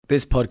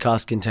This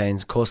podcast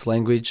contains coarse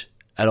language,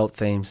 adult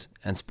themes,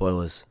 and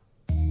spoilers.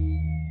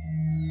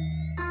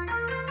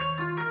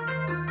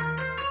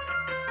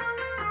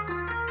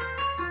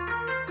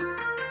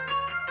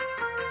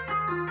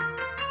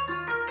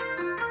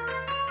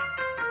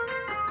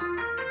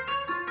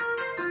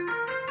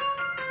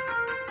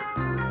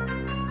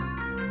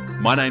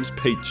 My name's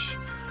Peach,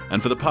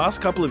 and for the past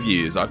couple of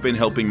years I've been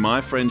helping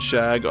my friend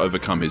Shag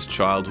overcome his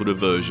childhood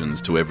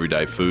aversions to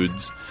everyday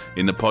foods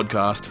in the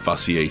podcast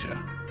Fussy Eater.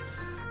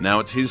 Now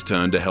it's his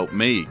turn to help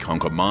me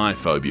conquer my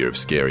phobia of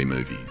scary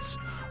movies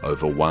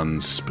over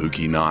one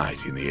spooky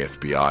night in the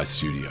FBI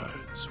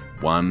studios,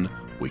 one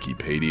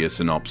Wikipedia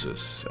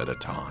synopsis at a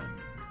time.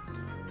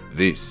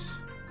 This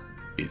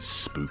is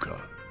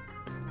Spooko.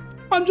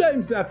 I'm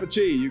James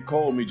Dappachi. You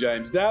call me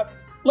James Dapp.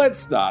 Let's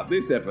start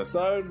this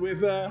episode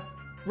with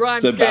Rhyme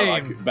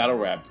scheme. Battle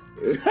rap.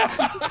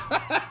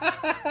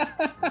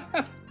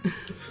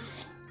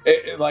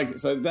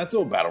 So that's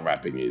all battle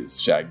rapping is,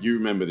 Shag. You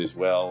remember this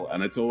well,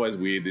 and it's always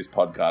weird, this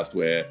podcast,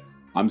 where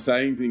I'm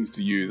saying things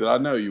to you that I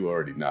know you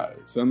already know.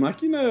 So I'm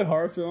like,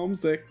 horror films,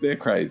 they're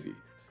crazy.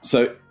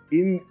 So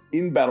in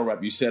battle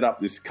rap, you set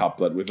up this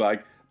couplet with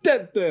like,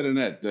 setup,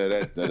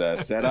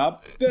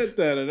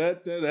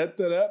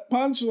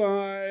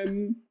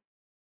 punchline.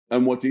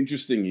 And what's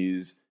interesting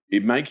is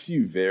it makes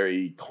you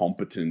very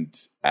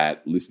competent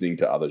at listening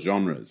to other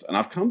genres. And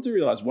I've come to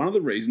realize one of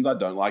the reasons I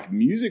don't like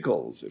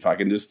musicals, if I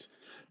can just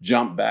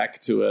jump back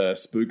to a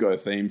Spooko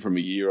theme from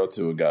a year or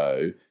two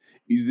ago,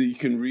 is that you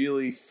can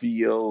really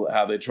feel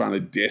how they're trying to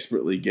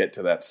desperately get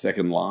to that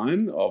second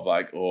line of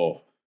like,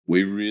 oh,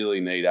 we really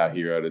need our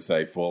hero to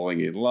say falling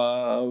in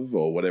love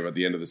or whatever at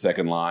the end of the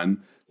second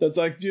line. So it's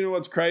like, do you know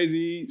what's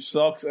crazy?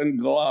 Socks and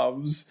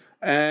gloves.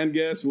 And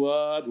guess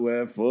what?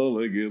 We're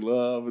falling in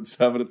love and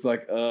stuff. And it's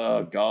like,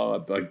 oh,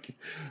 God, like,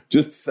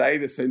 just say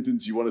the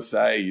sentence you want to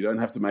say. You don't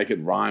have to make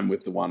it rhyme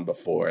with the one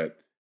before it.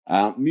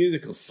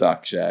 Musicals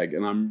suck, Shag,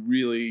 and I'm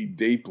really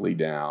deeply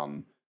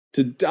down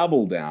to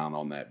double down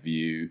on that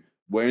view.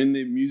 We're in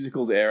the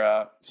musicals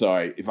era.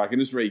 Sorry, if I can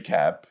just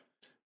recap.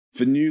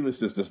 For new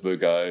listeners to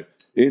Spooko,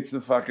 it's a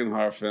fucking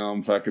horror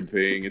film fucking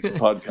thing. It's a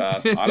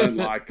podcast. I don't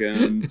like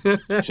them.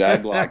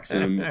 Shag likes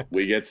them.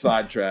 We get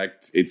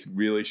sidetracked. It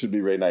really should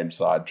be renamed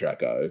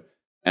Sidetracko.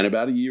 And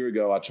about a year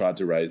ago, I tried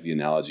to raise the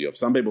analogy of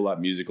some people like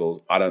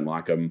musicals. I don't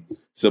like them.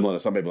 Similar to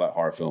some people like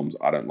horror films.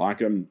 I don't like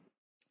them.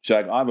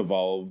 Shag, I've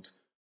evolved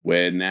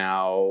where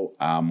now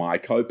my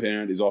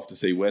co-parent is off to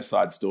see West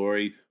Side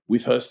Story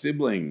with her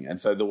sibling.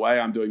 And so the way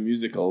I'm doing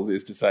musicals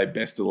is to say,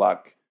 best of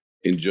luck,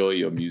 enjoy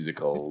your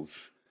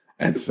musicals.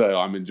 And so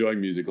I'm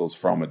enjoying musicals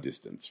from a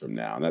distance from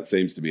now. And that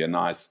seems to be a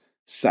nice,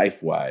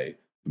 safe way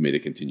for me to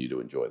continue to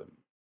enjoy them.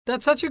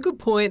 That's such a good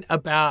point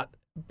about,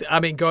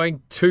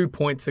 going 2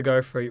 points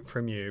ago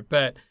from you.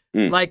 But,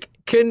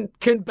 can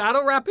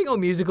battle rapping or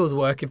musicals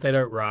work if they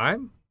don't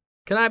rhyme?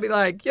 Can I be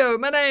like, yo,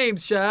 my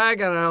name's Shag,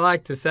 and I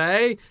like to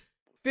say,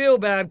 Feel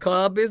Bad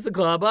Club is the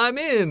club I'm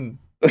in.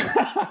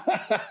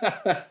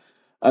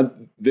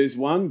 There's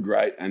one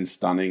great and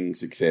stunning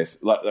success.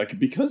 Like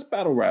because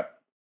battle rap,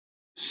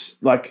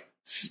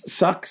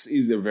 sucks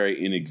is a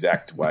very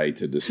inexact way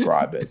to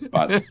describe it.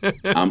 But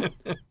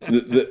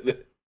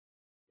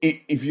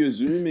if you're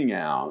zooming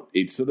out,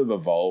 it sort of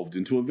evolved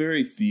into a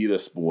very theatre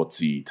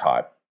sportsy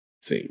type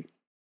thing,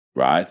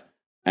 right?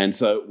 And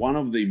so one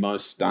of the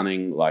most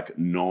stunning,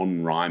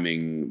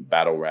 non-rhyming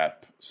battle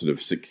rap sort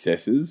of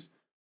successes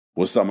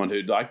was someone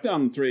who'd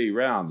done 3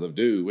 rounds of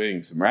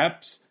doing some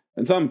raps,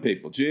 and some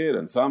people cheered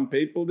and some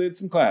people did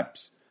some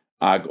claps,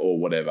 or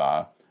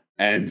whatever.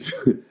 And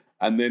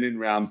then in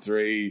round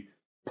 3,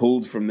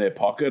 pulled from their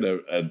pocket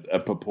a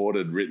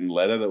purported written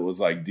letter that was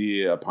like,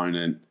 dear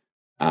opponent,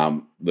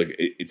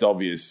 it's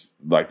obvious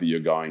that you're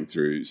going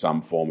through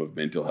some form of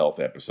mental health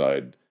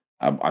episode.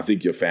 I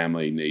think your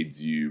family needs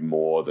you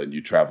more than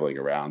you traveling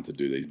around to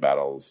do these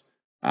battles.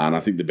 And I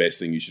think the best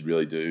thing you should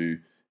really do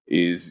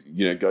is,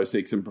 go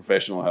seek some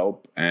professional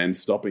help and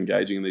stop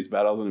engaging in these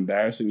battles and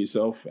embarrassing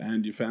yourself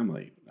and your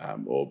family,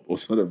 or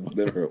sort of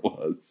whatever it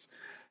was.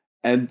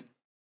 And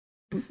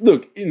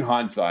look, in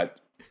hindsight,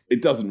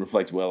 it doesn't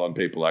reflect well on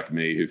people like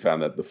me who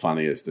found that the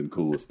funniest and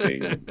coolest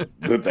thing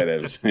that they'd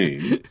ever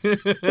seen.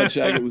 But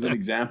Shag, it was an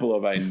example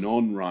of a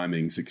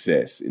non-rhyming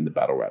success in the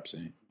battle rap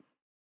scene.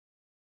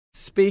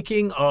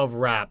 Speaking of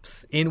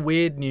raps, in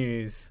weird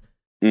news,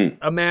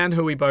 a man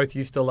who we both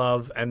used to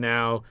love and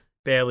now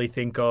barely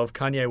think of,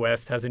 Kanye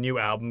West, has a new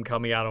album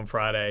coming out on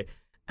Friday.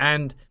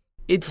 And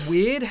it's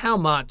weird how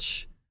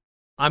much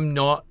I'm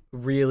not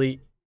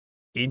really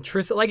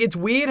interested. It's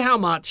weird how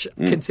much,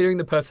 considering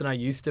the person I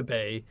used to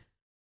be,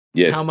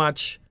 how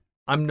much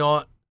I'm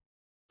not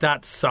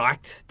that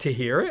psyched to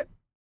hear it.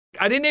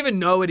 I didn't even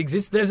know it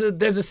existed.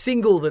 There's a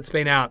single that's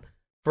been out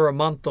for a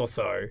month or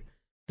so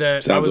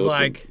that I was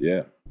awesome.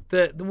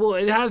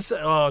 It has,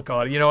 oh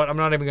God, you know what? I'm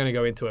not even going to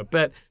go into it,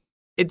 but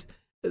it's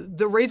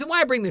the reason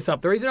why I bring this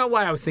up. The reason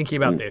why I was thinking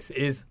about this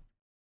is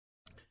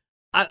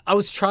I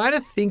was trying to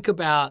think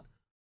about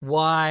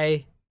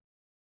why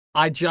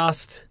I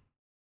just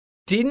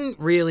didn't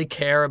really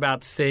care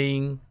about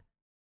seeing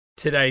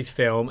today's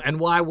film and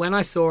why when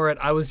I saw it,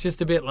 I was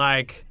just a bit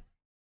like...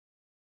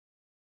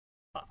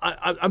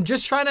 I'm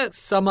just trying to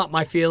sum up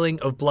my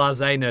feeling of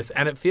blaseness,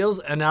 and it feels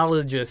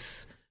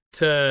analogous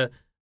to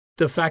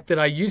the fact that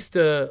I used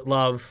to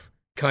love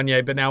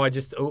Kanye, but now I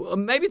just...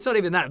 Maybe it's not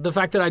even that. The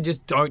fact that I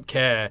just don't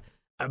care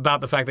about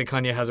the fact that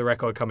Kanye has a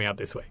record coming out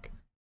this week.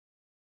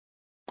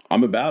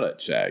 I'm about it,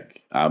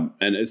 Shag. And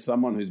as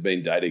someone who's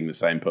been dating the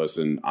same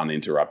person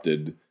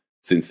uninterrupted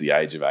since the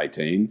age of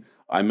 18,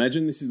 I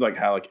imagine this is like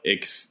how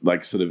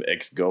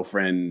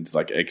ex-girlfriend,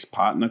 like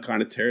ex-partner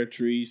kind of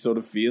territory sort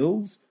of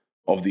feels.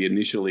 Of the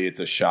initially, it's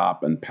a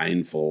sharp and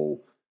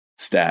painful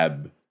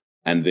stab,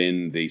 and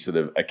then the sort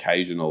of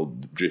occasional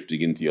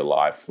drifting into your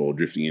life or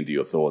drifting into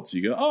your thoughts.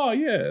 You go, oh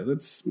yeah,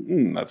 that's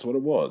what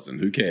it was, and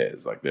who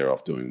cares? Like they're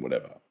off doing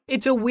whatever.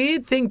 It's a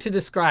weird thing to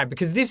describe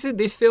because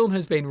this film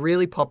has been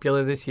really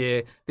popular this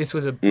year. This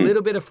was a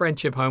little bit of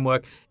friendship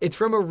homework. It's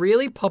from a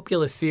really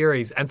popular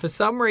series, and for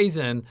some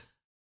reason,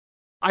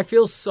 I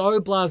feel so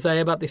blasé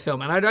about this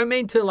film. And I don't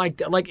mean to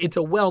like it's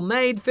a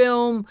well-made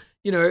film.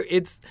 You know,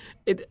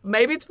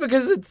 maybe it's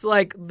because it's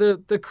like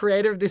the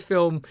creator of this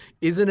film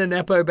isn't a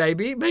Nepo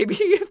baby. Maybe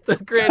if the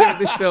creator of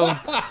this film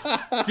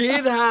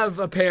did have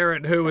a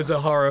parent who was a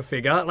horror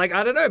figure, like,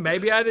 I don't know,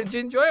 maybe I'd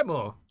enjoy it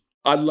more.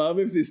 I'd love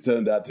if this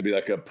turned out to be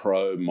like a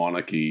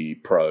pro-monarchy,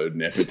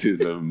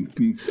 pro-nepotism,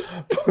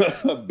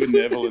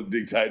 benevolent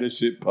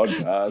dictatorship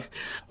podcast.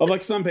 Of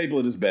like some people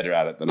are just better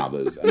at it than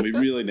others, and we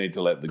really need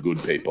to let the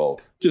good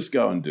people just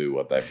go and do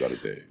what they've got to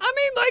do. I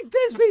mean, like,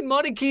 there's been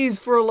monarchies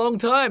for a long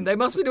time. They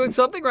must be doing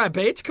something right,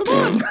 Beach. Come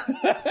on.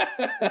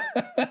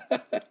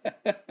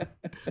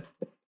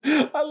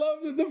 I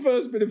love that the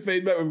first bit of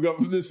feedback we've got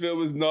from this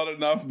film is not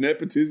enough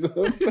nepotism.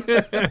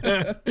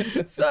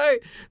 So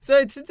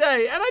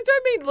today, and I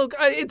don't mean, look,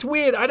 it's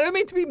weird. I don't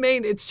mean to be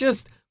mean. It's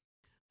just,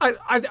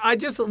 I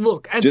just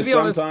look. And just to be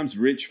honest, sometimes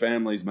rich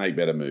families make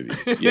better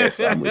movies. Yes,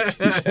 I'm with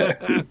you.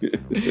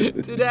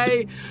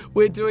 Today,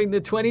 we're doing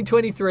the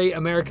 2023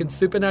 American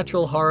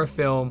supernatural horror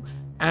film,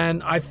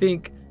 and I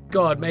think,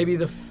 God, maybe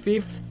the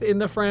 5th in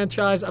the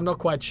franchise. I'm not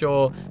quite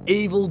sure.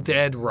 Evil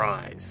Dead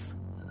Rise.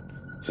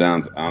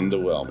 Sounds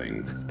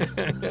underwhelming.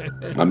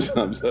 I'm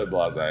so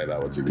blasé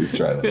about watching this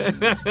trailer.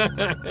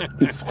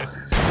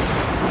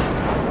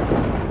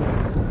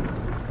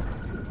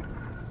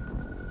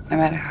 No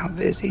matter how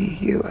busy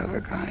you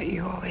ever got,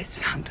 you always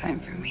found time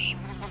for me.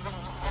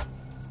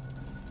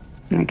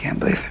 I can't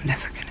believe I'm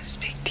never going to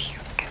speak to you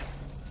again.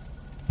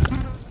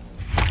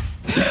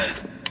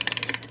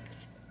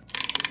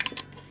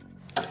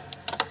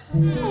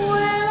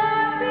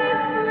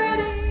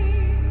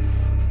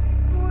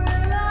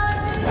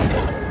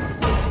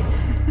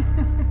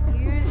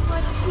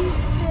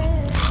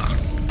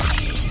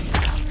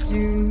 To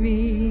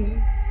me.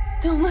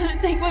 Don't let it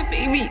take my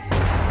babies.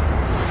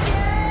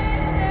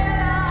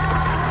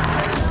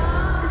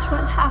 Is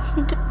what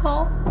happened to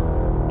Paul.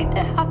 It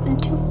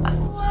happened to us.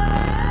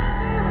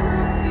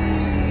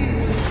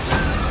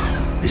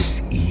 This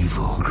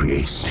evil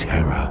creates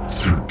terror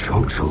through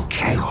total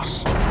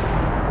chaos.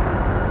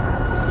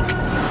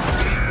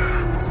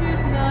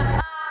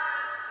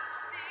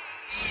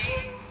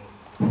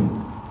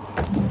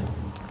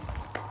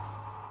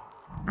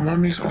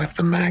 Mommy's with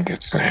the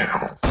maggots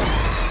now.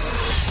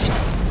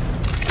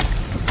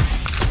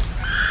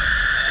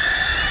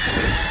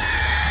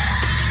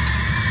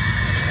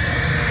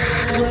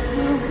 What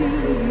will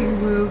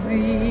be.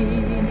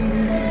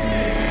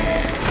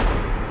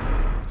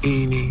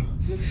 Eeny,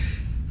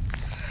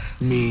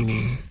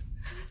 meeny,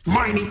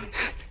 miny.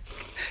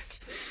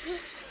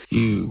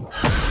 You.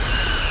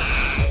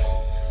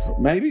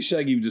 Maybe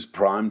Shaggy just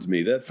primed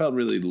me. That felt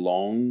really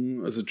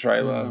long as a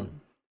trailer.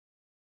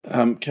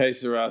 Que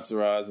Sera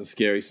Sera is a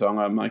scary song.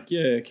 I'm like,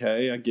 yeah,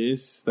 okay, I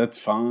guess that's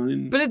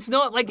fine. But it's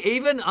not like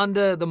even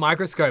under the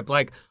microscope,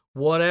 like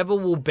whatever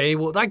will be,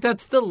 like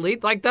that's the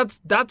lead, like that's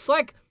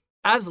like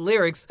as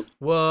lyrics,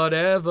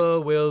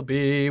 whatever will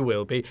be,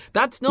 will be.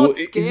 That's not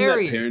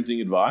scary. Isn't that parenting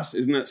advice?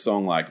 Isn't that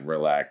song like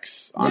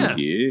relax, I'm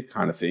here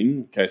kind of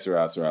thing? Que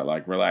Sera Sera,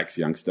 like relax,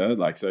 youngster.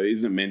 Like, so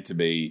isn't it meant to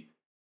be,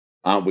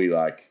 aren't we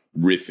like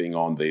riffing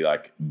on the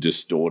like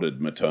distorted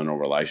maternal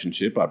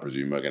relationship I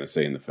presume we're going to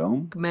see in the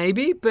film?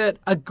 Maybe, but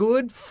a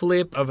good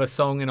flip of a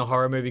song in a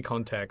horror movie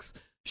context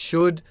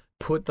should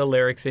put the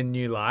lyrics in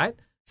new light.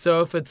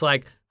 So if it's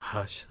like,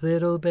 hush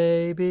little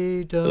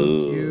baby,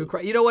 don't you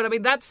cry. You know what I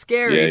mean? That's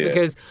scary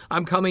because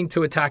I'm coming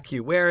to attack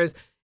you. Whereas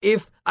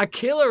if a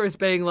killer is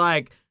being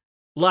like,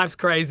 life's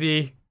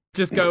crazy,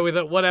 just go with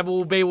it, whatever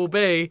will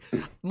be.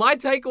 My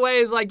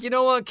takeaway is like, you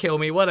know what? Kill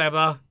me,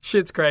 whatever.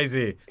 Shit's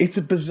crazy. It's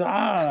a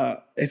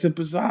bizarre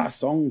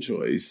song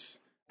choice.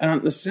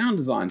 And the sound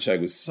design,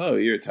 Shag, was so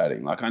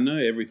irritating. Like, I know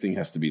everything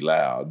has to be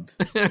loud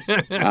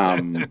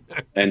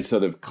and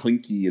sort of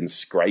clinky and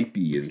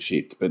scrapey and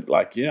shit. But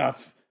like, yeah,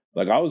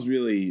 I'm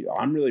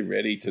really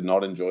ready to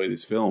not enjoy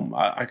this film.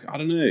 I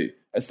don't know.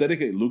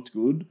 Aesthetically, it looked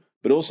good.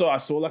 But also I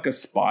saw like a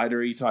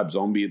spidery type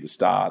zombie at the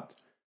start.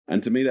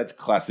 And to me, that's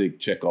classic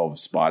Chekhov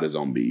spider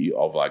zombie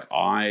of like,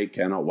 I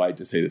cannot wait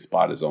to see the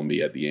spider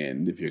zombie at the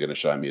end if you're going to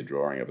show me a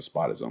drawing of a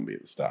spider zombie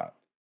at the start.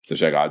 So,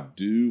 Shag, I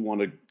do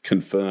want to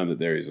confirm that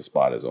there is a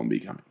spider zombie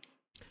coming.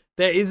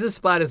 There is a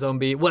spider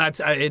zombie. Well,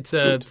 it's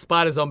a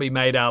spider zombie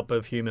made up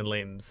of human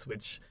limbs,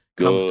 which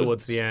comes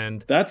towards the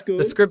end. That's good.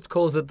 The script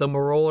calls it the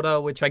Marauder,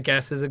 which I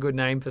guess is a good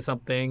name for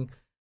something.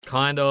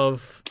 Kind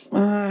of.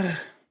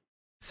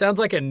 Sounds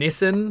like a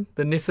Nissan,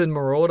 the Nissan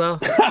Marauder.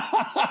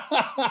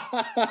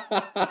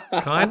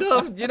 Kind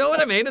of. Do you know what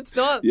I mean? It's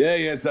not. Yeah.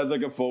 It sounds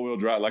like a 4-wheel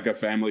drive, like a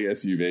family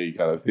SUV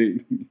kind of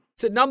thing.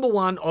 So, number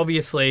one,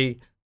 obviously,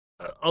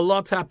 a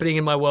lot's happening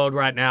in my world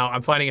right now.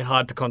 I'm finding it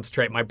hard to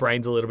concentrate. My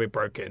brain's a little bit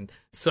broken.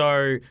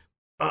 So,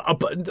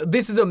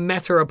 this is a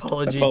meta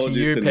apology to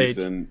you, Pete.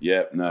 Nissan.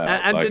 Yeah, no.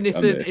 And to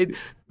Nissan.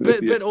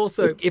 But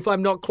also, if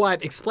I'm not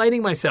quite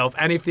explaining myself,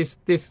 and if this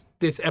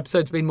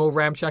episode's been more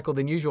ramshackle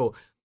than usual,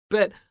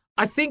 but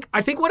I think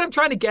what I'm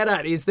trying to get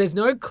at is there's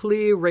no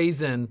clear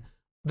reason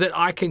that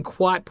I can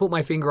quite put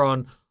my finger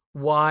on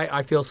why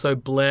I feel so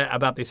bleh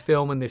about this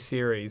film and this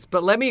series.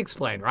 But let me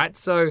explain, right?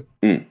 So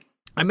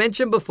I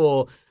mentioned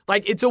before,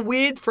 like, it's a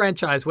weird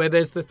franchise where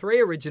there's the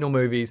 3 original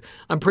movies.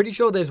 I'm pretty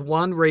sure there's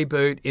one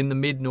reboot in the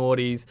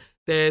mid-noughties.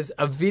 There's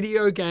a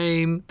video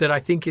game that I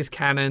think is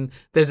canon.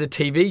 There's a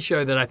TV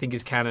show that I think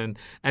is canon.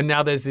 And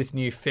now there's this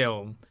new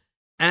film.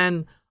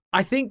 And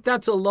I think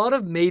that's a lot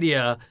of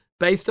media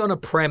based on a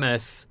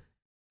premise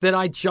that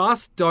I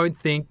just don't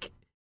think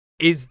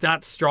is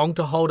that strong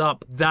to hold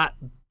up that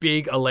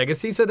big a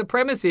legacy. So the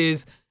premise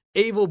is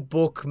evil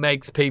book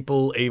makes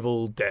people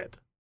evil dead.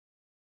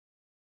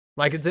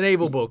 Like, it's an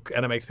evil book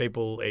and it makes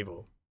people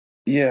evil.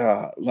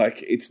 Yeah,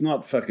 like, it's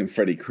not fucking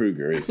Freddy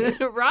Krueger, is it?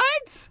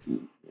 Right?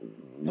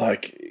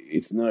 Like,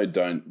 it's no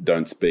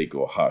don't speak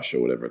or hush or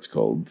whatever it's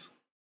called.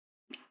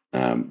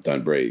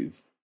 Don't breathe.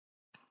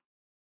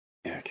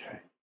 Yeah, okay.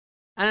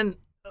 And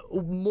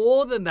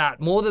more than that,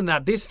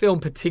 this film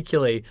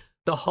particularly,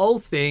 the whole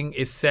thing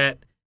is set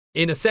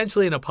in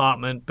essentially an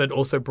apartment, but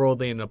also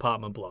broadly in an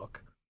apartment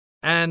block.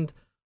 And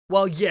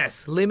while,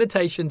 yes,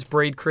 limitations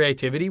breed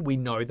creativity, we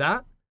know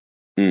that.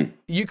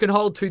 You can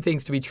hold two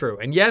things to be true.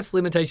 And yes,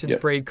 limitations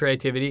breed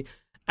creativity.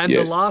 And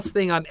the last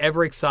thing I'm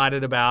ever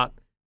excited about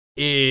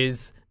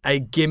is a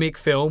gimmick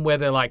film where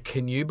they're like,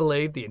 can you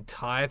believe the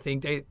entire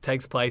thing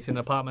takes place in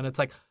an apartment? It's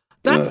like,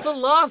 that's the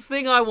last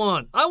thing I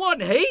want. I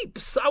want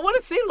heaps. I want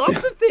to see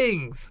lots of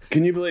things.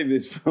 Can you believe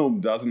this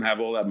film doesn't have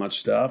all that much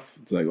stuff?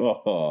 It's like,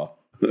 gotta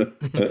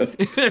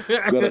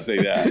see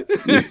that.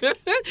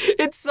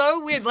 It's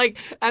so weird. Like,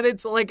 and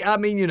it's like, I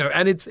mean, you know,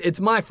 and it's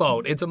my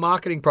fault. It's a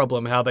marketing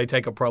problem how they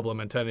take a problem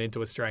and turn it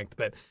into a strength.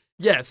 But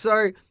yeah,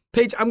 so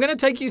Peach, I'm going to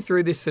take you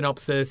through this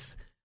synopsis.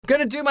 I'm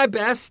going to do my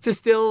best to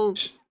still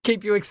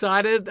keep you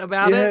excited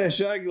about it. Yeah,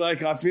 Shag,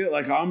 like, I feel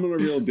like I'm on a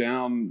real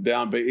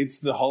downbeat. It's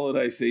the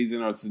holiday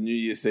season or it's the New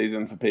Year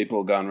season for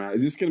people going around.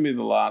 Is this going to be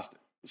the last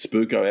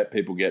Spooko ep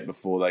people get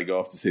before they go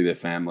off to see their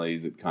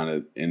families at kind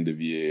of end of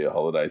year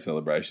holiday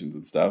celebrations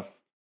and stuff?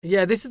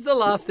 Yeah, this is the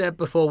last ep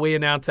before we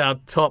announce our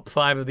top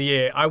 5 of the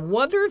year. I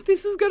wonder if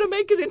this is going to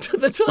make it into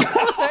the top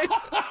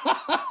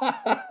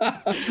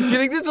 5. Do you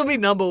think this will be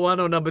number 1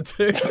 or number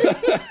 2?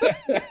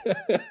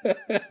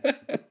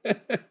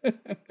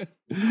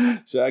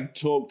 Shag,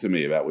 talk to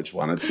me about which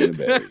one it's going to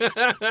be.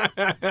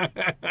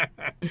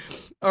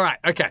 All right,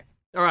 okay.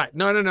 All right,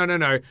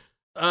 no.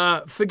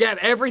 Forget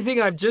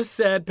everything I've just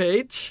said,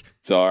 Peach.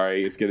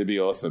 Sorry, it's going to be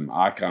awesome.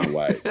 I can't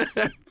wait.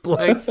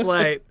 Blank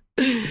slate.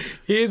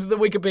 Here's the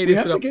Wikipedia. We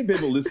have to get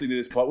people listening to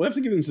this pod. We have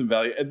to give them some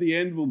value. At the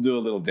end, we'll do a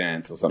little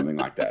dance or something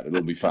like that.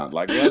 It'll be fun.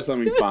 Like, we'll have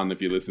something fun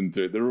if you listen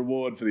to it. The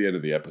reward for the end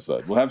of the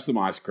episode. We'll have some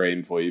ice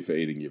cream for you for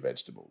eating your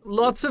vegetables.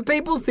 Lots of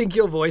people think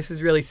your voice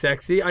is really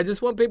sexy. I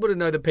just want people to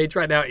know that Peach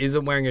right now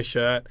isn't wearing a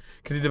shirt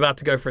because he's about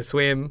to go for a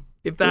swim.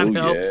 If that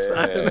helps.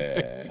 Yeah. I don't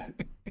know.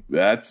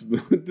 That's,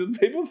 do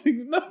people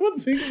think, no one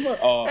thinks about,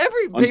 on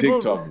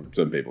TikTok,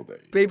 some people do.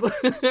 People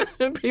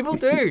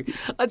do.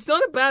 It's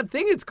not a bad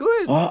thing. It's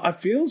good. It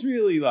feels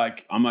really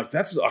like,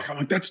 that's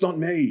not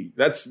me.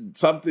 That's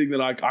something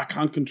that I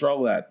can't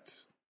control that.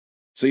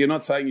 So you're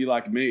not saying you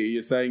like me.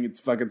 You're saying it's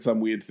fucking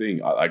some weird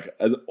thing.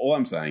 All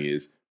I'm saying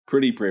is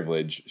pretty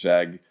privilege,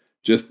 Shag.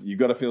 Just, you've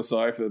got to feel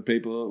sorry for the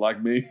people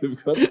like me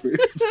who've got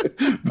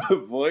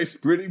voice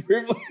pretty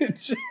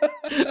privilege.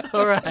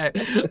 All right.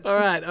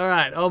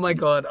 Oh, my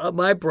God.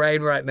 My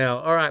brain right now.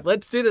 All right,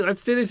 let's do this.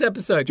 Let's do this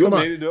episode. Do you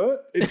want me to do it?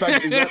 In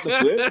fact, is that the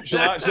flip?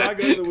 Shall I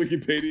go to the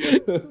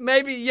Wikipedia?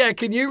 Maybe, yeah.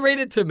 Can you read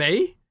it to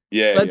me?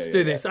 Yeah. Let's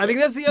do this. I think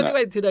that's the only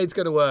way today's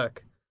going to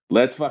work.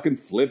 Let's fucking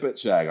flip it,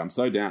 Shag. I'm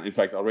so down. In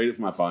fact, I'll read it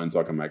from my phone so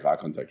I can make eye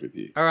contact with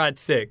you. All right,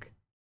 sick.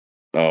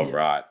 Oh,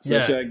 right. So,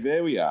 Shag,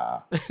 there we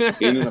are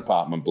in an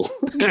apartment block.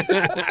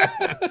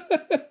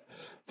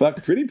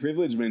 Fuck, pretty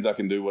privilege means I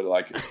can do whatever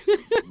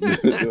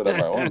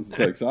I want. It's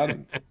so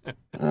exciting.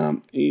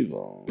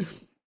 Evil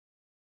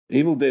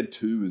Dead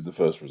 2 is the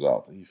first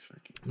result.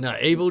 No,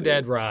 Evil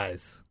Dead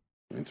Rise.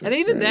 And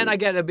even then I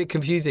get a bit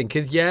confusing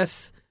because,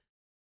 yes,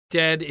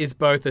 dead is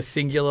both a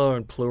singular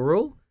and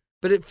plural.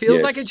 But it feels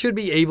Yes. like it should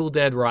be Evil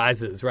Dead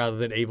Rises rather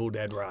than Evil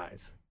Dead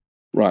Rise.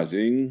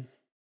 Rising.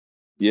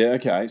 Yeah,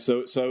 okay.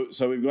 So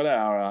we've got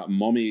our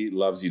Mommy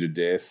Loves You to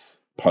Death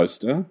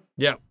poster.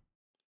 Yeah.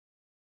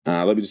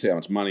 Let me just see how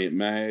much money it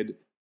made.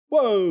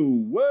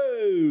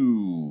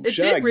 Whoa. It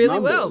Shag did really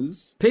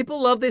numbers, well.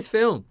 People love this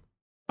film.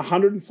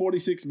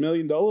 $146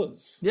 million.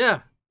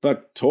 Yeah.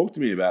 But talk to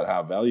me about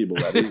how valuable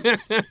that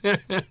is.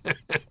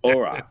 All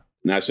right.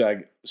 Now,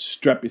 Shag,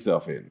 strap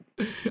yourself in.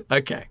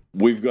 Okay.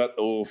 We've got,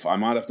 I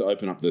might have to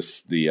open up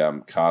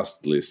the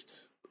cast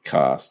list.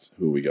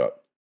 Who we got?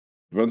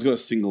 Everyone's got a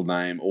single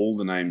name. All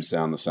the names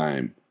sound the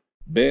same.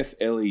 Beth,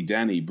 Ellie,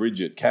 Danny,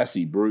 Bridget,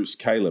 Cassie, Bruce,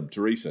 Caleb,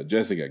 Teresa,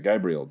 Jessica,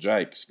 Gabriel,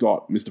 Jake,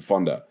 Scott, Mr.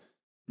 Fonda.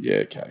 Yeah,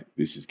 okay.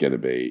 This is going to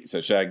be...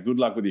 So, Shag, good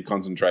luck with your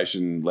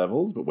concentration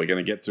levels, but we're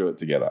going to get through it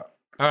together.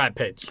 All right,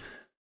 Pitch.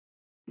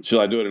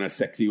 Shall I do it in a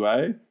sexy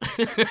way?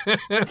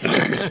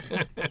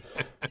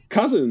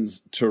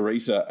 Cousins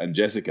Teresa and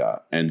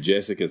Jessica, and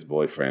Jessica's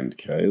boyfriend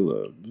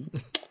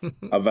Caleb,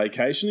 are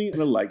vacationing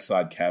in a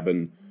lakeside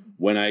cabin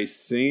when a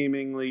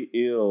seemingly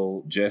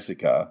ill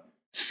Jessica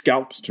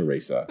scalps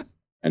Teresa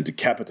and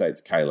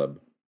decapitates Caleb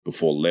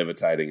before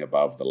levitating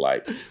above the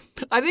lake.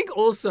 I think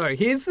also,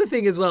 here's the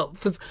thing as well.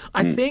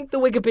 I think the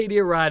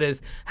Wikipedia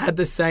writers had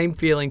the same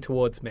feeling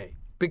towards me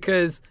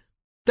because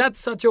that's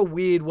such a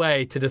weird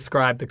way to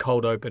describe the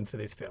cold open for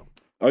this film.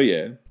 Oh,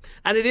 yeah.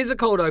 And it is a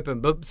cold open.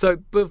 But so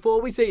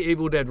before we see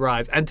Evil Dead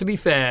Rise, and to be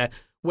fair,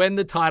 when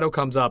the title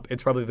comes up,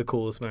 it's probably the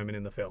coolest moment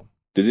in the film.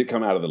 Does it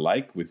come out of the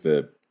lake with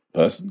the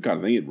person kind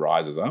of thing? It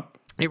rises up?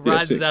 It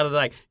rises out of the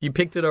lake. You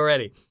picked it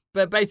already.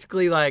 But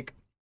basically, like,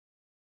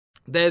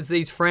 there's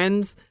these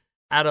friends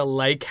at a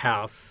lake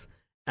house,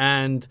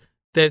 and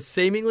they're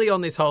seemingly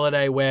on this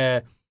holiday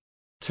where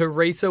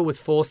Teresa was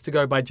forced to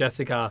go by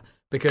Jessica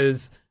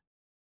because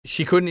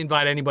she couldn't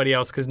invite anybody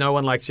else because no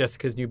one likes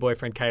Jessica's new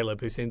boyfriend,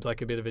 Caleb, who seems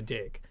like a bit of a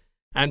dick.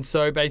 And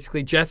so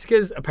basically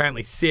Jessica's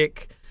apparently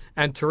sick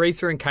and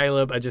Teresa and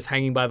Caleb are just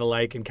hanging by the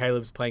lake and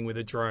Caleb's playing with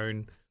a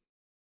drone.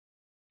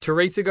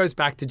 Teresa goes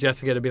back to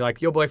Jessica to be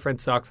like, your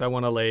boyfriend sucks, I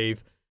want to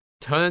leave.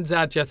 Turns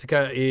out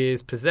Jessica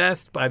is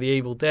possessed by the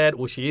evil dead.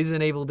 Well, she is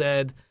an evil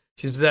dead.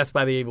 She's possessed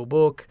by the evil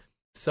book.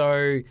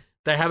 So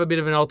they have a bit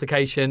of an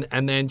altercation,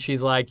 and then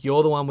she's like,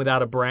 you're the one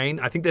without a brain.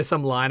 I think there's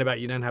some line about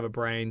you don't have a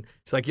brain.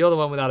 She's like, you're the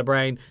one without a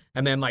brain,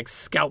 and then like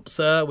scalps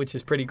her, which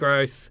is pretty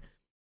gross.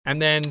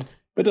 And then...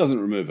 But it doesn't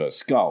remove her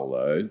skull,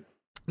 though.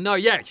 No,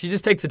 yeah, she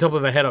just takes the top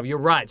of her head off. You're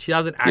right. She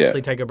doesn't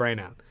actually take her brain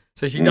out.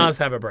 So she does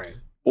have a brain.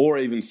 Or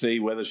even see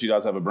whether she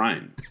does have a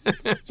brain.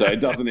 So it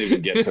doesn't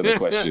even get to the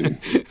question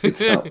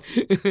itself.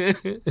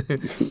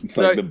 It's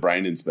like the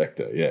brain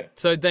inspector, yeah.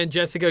 So then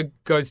Jessica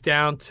goes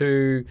down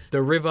to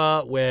the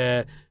river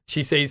where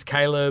she sees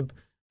Caleb.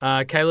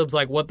 Caleb's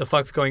like, what the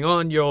fuck's going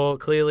on? You're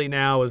clearly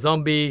now a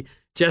zombie.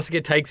 Jessica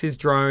takes his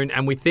drone,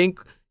 and we think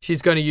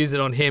she's going to use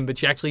it on him, but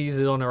she actually uses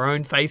it on her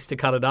own face to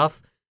cut it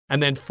off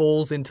and then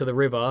falls into the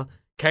river.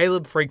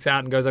 Caleb freaks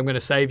out and goes, I'm going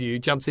to save you,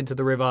 jumps into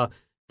the river.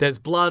 There's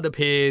blood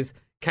appears.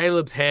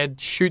 Caleb's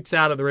head shoots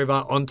out of the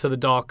river onto the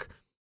dock.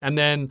 And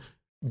then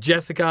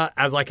Jessica,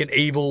 as like an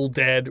evil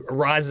dead,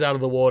 rises out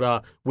of the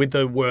water with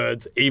the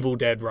words, Evil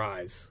Dead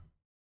Rise.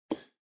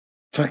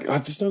 Fuck, I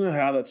just don't know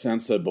how that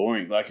sounds so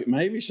boring. Like,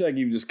 maybe, Shag,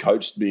 you've just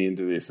coached me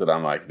into this that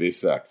I'm like, this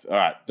sucks. All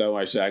right, don't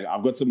worry, Shag.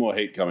 I've got some more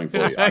heat coming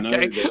for you. I know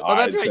Okay. that Oh,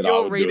 that's I right, said you're I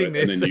would reading do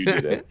it, this. and then you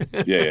did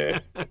it. Yeah.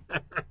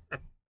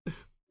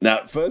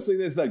 Now, firstly,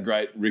 there's that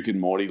great Rick and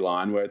Morty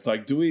line where it's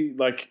like,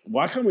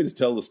 why can't we just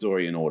tell the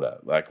story in order?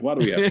 Like, why do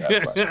we have to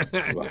have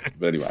flashbacks?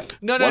 But anyway,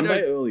 one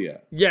day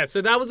earlier. Yeah,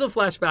 so that was a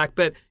flashback,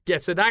 but yeah,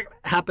 so that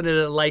happened at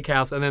a lake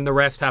house, and then the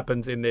rest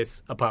happens in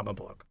this apartment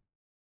block.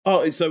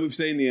 Oh, so we've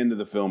seen the end of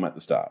the film at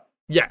the start.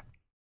 Yeah.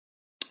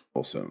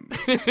 Awesome.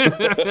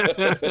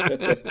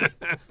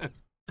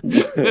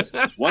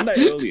 One day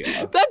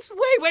earlier.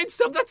 Wait,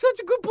 stop. That's such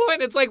a good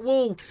point. It's like,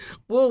 well,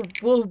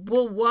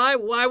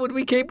 why would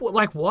we keep,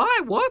 like,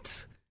 why?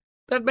 What?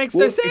 That makes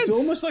no sense. It's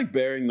almost like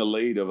bearing the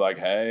lead of like,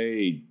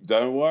 hey,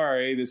 don't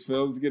worry, this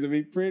film's going to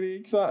be pretty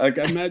exciting.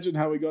 Like, imagine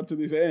how we got to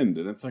this end.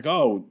 And it's like,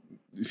 oh,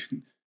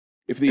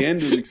 if the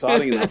end is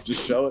exciting enough,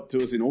 just show it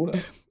to us in order.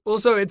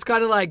 Also, it's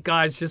kind of like,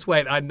 guys, just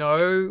wait. I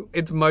know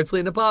it's mostly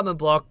an apartment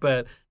block,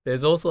 but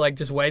there's also like,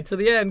 just wait to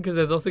the end because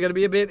there's also going to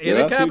be a bit in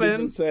a cabin. There are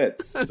 2 different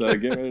sets, so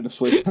get ready to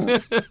flip.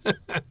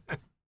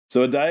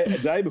 So a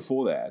day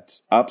before that,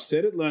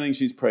 upset at learning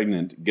she's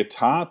pregnant,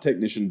 guitar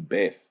technician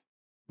Beth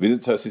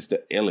visits her sister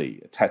Ellie,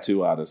 a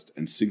tattoo artist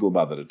and single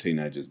mother to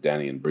teenagers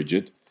Danny and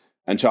Bridget,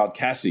 and child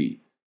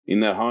Cassie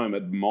in their home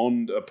at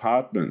Mond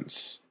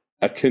Apartments,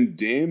 a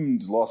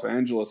condemned Los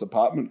Angeles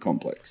apartment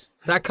complex.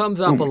 That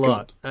comes up a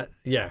lot.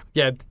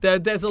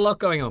 There's a lot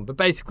going on. But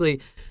basically,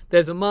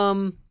 there's a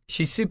mum.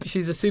 She's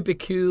a super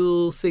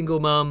cool single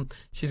mum.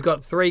 She's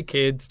got 3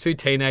 kids, 2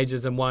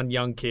 teenagers and 1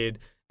 young kid.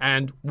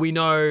 And we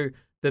know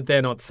that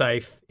they're not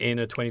safe in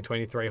a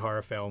 2023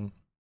 horror film.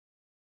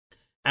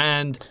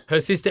 And her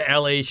sister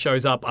Ellie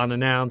shows up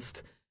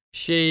unannounced.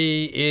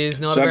 She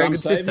is not Shag, a very I'm good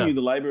saving sister. you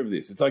the labour of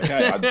this. It's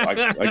okay.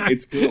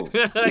 It's cool.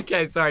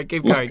 Okay, sorry.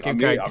 Keep going. Look, Keep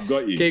going. I've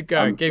got you. Keep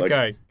going. Keep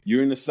going.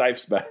 You're in a safe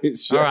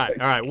space. All Shag.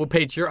 right. Well,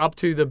 Pete, you're up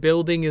to the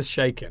building is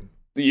shaken.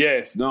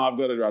 Yes. No, I've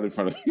got it right in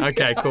front of me.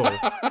 Okay, cool.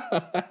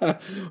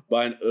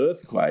 By an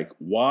earthquake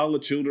while the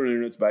children are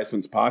in its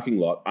basement's parking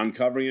lot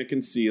uncovering a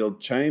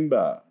concealed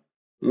chamber.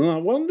 I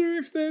wonder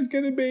if there's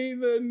going to be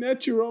the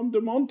Naturom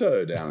de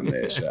Monto down in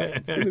there, Shag.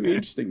 It's going to be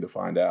interesting to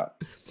find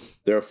out.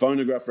 There are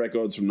phonograph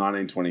records from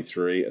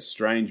 1923, a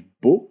strange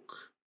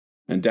book,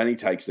 and Danny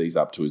takes these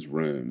up to his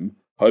room,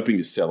 hoping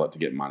to sell it to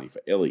get money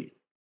for Ellie.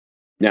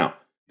 Now,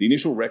 the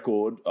initial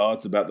record,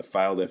 it's about the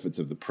failed efforts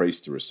of the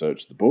priest to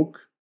research the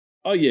book.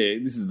 Oh, yeah,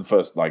 this is the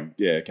first, yep,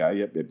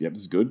 this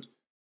is good.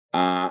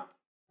 And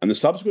the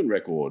subsequent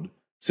record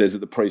says that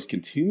the priest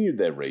continued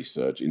their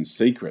research in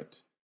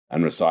secret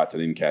and recites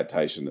an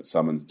incantation that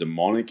summons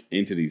demonic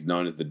entities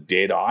known as the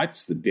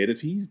Deadites. The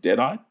Deadities?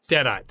 Deadites?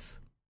 Deadites.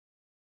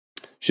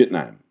 Shit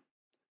name.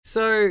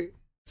 So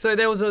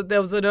there was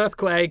an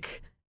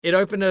earthquake. It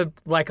opened a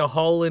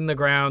hole in the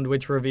ground,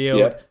 which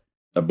revealed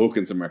a book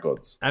and some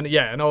records. And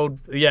an old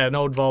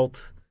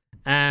vault.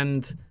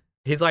 And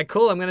he's like,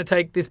 cool, I'm going to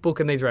take this book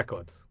and these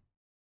records.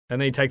 And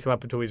then he takes them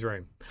up into his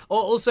room.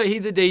 Also,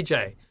 he's a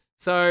DJ.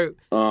 So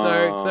he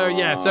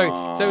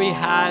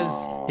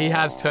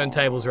has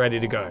turntables ready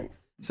to go.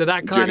 So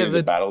that kind of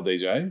a battle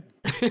DJ.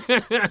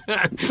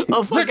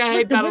 Oh fuck! I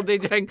hate battle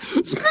DJing.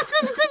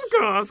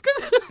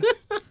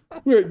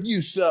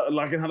 You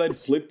like how they'd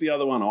flip the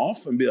other one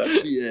off and be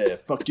like, yeah,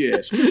 fuck yeah,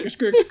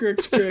 scrick.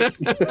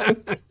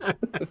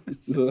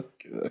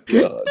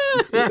 God.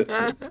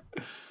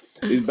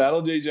 Is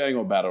battle DJing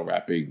or battle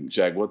rapping,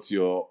 Shag? What's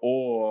your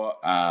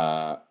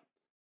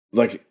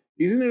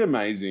Isn't it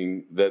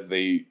amazing that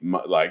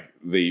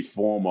the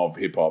form of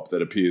hip hop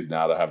that appears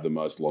now to have the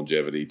most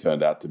longevity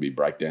turned out to be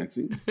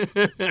breakdancing?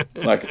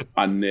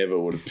 I never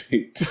would have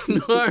picked.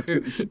 No.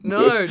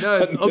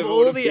 Of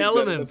all the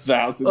elements,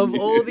 that's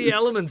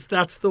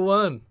the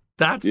one.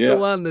 That's the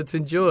one that's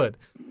endured.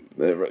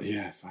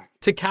 Yeah, fuck.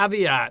 To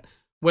caveat,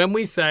 when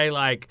we say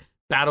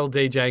battle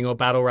DJing or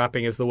battle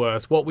rapping is the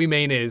worst, what we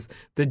mean is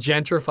the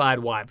gentrified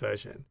white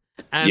version.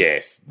 And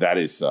yes, that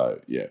is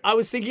so, yeah. I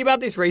was thinking about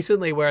this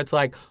recently where it's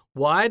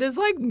why does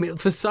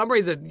for some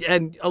reason,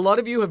 and a lot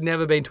of you have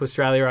never been to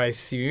Australia, I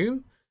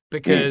assume,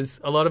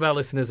 because a lot of our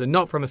listeners are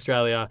not from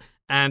Australia,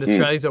 and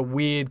Australia's a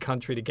weird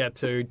country to get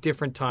to,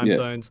 different time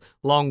zones,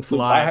 long flight.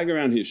 Look, I hang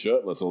around here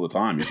shirtless all the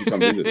time. You should come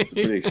visit. It's a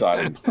pretty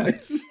exciting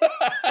place.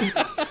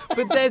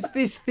 But there's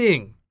this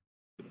thing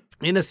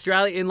in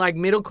Australia, in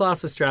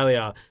middle-class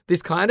Australia,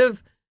 this kind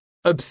of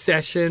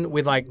obsession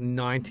with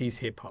 90s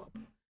hip-hop.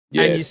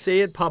 Yes. And you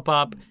see it pop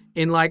up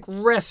in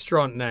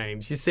restaurant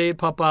names. You see it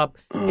pop up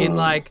in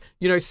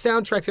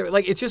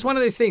soundtracks. It's just one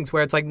of those things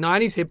where it's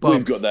 90s hip hop.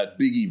 We've got that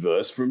Biggie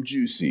verse from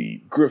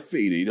Juicy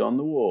graffitied on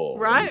the wall.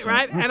 Right.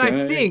 Okay.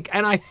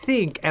 And I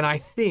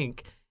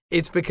think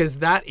it's because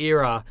that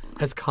era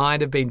has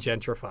kind of been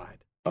gentrified.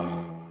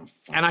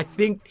 And I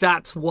think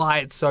that's why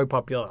it's so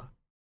popular.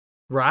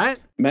 Right?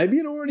 Maybe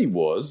it already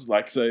was.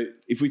 So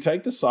if we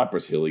take the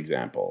Cypress Hill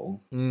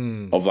example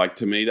of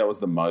to me, that was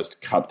the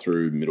most cut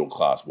through middle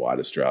class white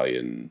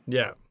Australian.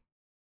 Yeah.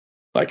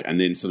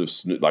 And then sort of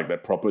Snoop,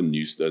 that proper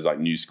new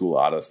school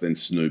artists, then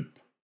Snoop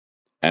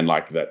and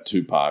that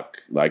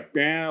Tupac,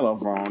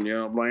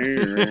 California,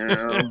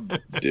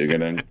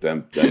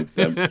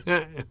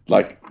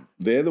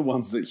 they're the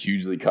ones that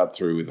hugely cut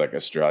through with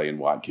Australian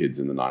white kids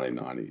in the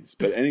 1990s.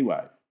 But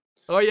anyway.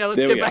 Oh, yeah, let's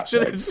get back to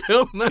this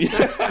film.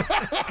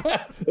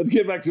 Let's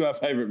get back to our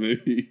favourite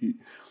movie.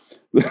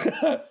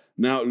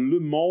 Now, Le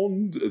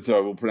Monde,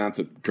 so we'll pronounce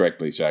it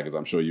correctly, Shag, as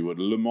I'm sure you would.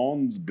 Le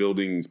Monde's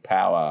building's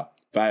power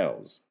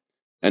fails,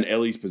 and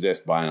Ellie's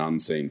possessed by an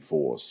unseen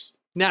force.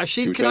 Now,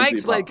 can I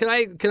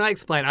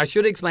explain? I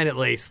should explain at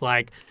least.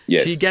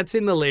 Yes. She gets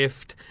in the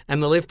lift,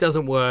 and the lift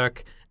doesn't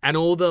work, and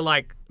all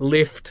the,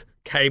 lift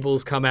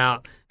cables come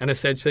out and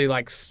essentially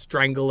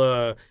strangle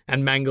her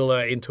and mangle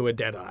her into a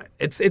deadite.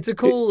 It's a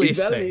cool Is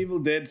that an Evil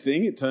Dead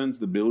thing? It turns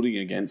the building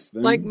against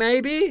them?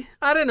 Maybe.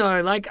 I don't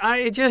know.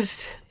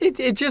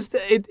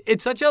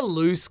 It's such a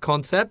loose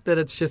concept that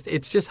it's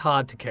just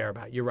hard to care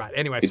about. You're right.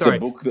 Anyway, sorry.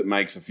 It's a book that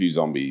makes a few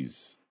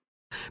zombies.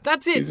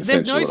 That's it.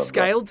 There's no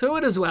scale to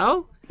it as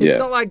well. It's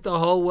not like the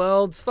whole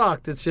world's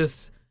fucked. It's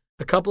just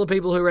a couple of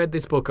people who read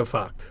this book are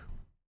fucked.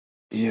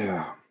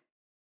 Yeah.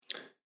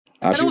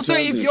 And also,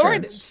 if you're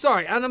an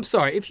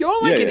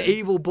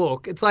evil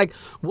book, it's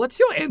what's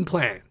your end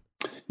plan?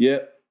 Yeah.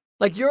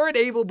 You're an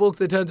evil book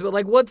that turns about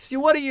what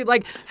are you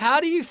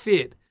how do you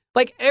fit?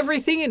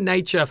 Everything in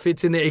nature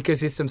fits in the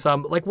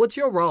ecosystem. What's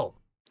your role?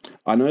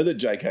 I know that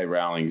J.K.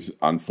 Rowling's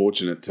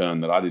unfortunate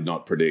turn that I did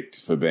not predict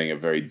for being a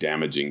very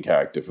damaging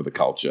character for the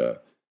culture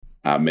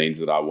means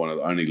that I want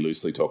to only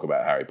loosely talk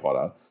about Harry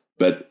Potter.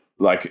 But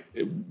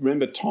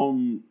remember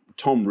Tom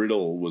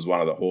Riddle was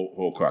one of the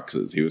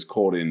Horcruxes. He was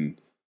caught in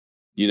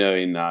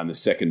the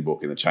second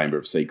book in the Chamber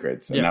of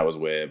Secrets, and that was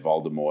where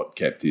Voldemort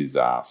kept his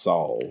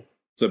soul.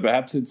 So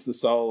perhaps it's the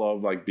soul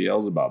of like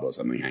Beelzebub or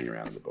something hanging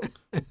around in the book.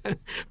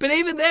 But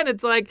even then,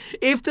 it's like,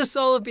 if the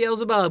soul of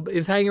Beelzebub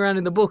is hanging around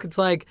in the book, it's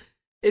like,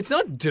 it's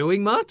not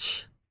doing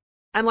much.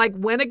 And like,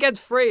 when it gets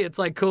free, it's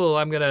like, cool,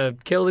 I'm going to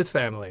kill this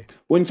family.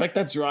 Well, in fact,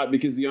 that's right,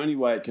 because the only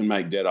way it can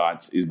make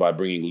deadites is by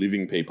bringing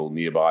living people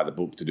nearby the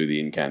book to do the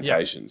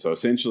incantation. So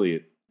essentially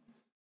it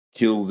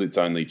kills its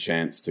only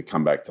chance to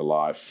come back to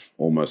life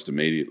almost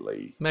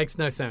immediately. Makes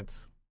no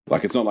sense.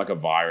 Like, it's not like a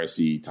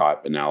virus-y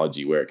type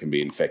analogy where it can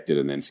be infected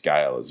and then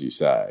scale, as you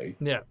say.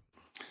 Yeah.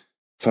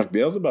 Fuck,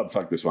 Beelzebub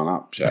fucked this one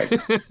up,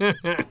 Shag.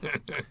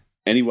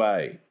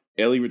 Anyway,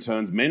 Ellie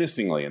returns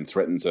menacingly and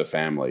threatens her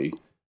family,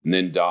 and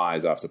then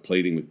dies after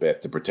pleading with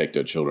Beth to protect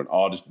her children.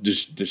 Oh,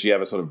 does she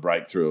have a sort of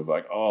breakthrough of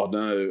like, oh,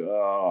 no,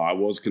 I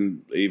was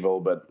evil,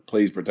 but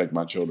please protect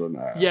my children?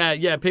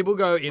 Yeah, people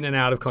go in and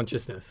out of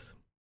consciousness.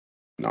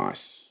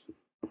 Nice.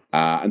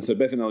 And so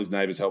Beth and Ellie's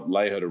neighbours help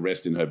lay her to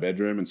rest in her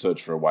bedroom and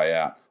search for a way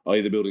out. Oh,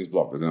 yeah, the building's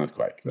blocked. There's an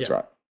earthquake. That's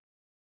right.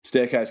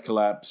 Staircase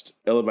collapsed,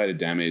 elevator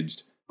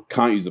damaged,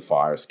 can't use the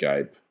fire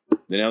escape.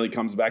 Then Ellie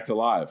comes back to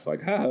life,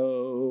 like,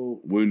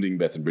 ho, wounding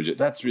Beth and Bridget.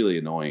 That's really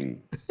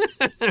annoying.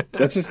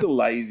 That's just a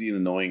lazy and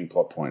annoying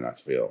plot point, I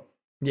feel.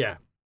 Yeah.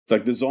 It's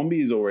like the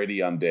zombie is already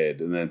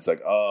undead, and then it's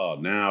like, oh,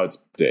 now it's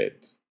dead.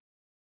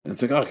 And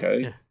it's like,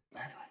 okay. Yeah.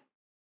 Anyway.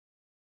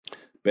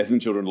 Beth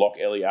and children lock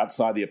Ellie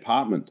outside the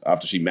apartment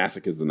after she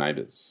massacres the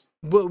neighbours.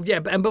 Well, yeah,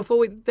 and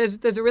before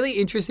there's a really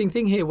interesting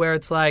thing here where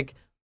it's like,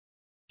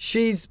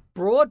 she's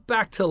brought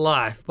back to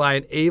life by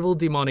an evil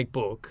demonic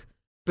book,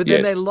 but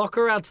then they lock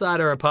her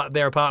outside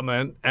their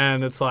apartment,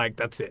 and it's like,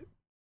 that's it.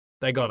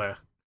 They got her.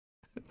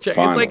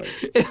 Finally.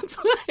 It's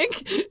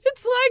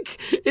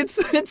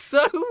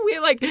so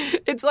weird. Like,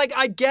 it's like,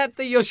 I get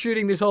that you're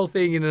shooting this whole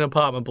thing in an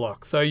apartment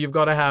block, so you've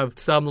got to have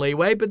some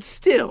leeway, but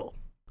still.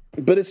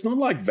 But it's not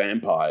like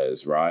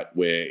vampires, right?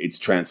 Where it's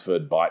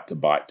transferred bite to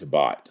bite to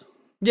bite.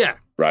 Yeah.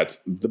 Right?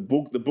 The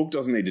book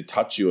doesn't need to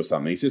touch you or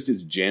something. It's just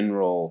its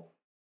general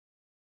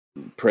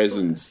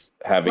presence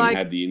having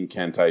had the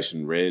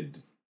incantation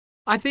read.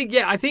 I think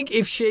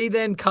if she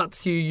then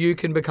cuts you, you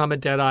can become a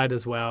deadite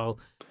as well.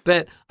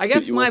 But I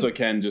guess you also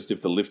can just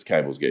if the lift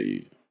cables get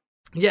you.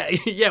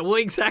 Yeah, well,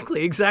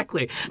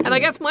 exactly. And I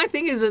guess my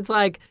thing is, it's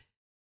like,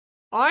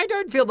 I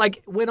don't feel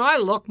like when I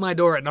lock my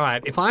door at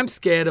night, if I'm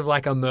scared of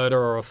like a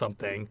murderer or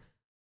something,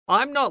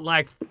 I'm not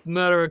like,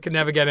 murderer can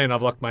never get in,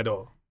 I've locked my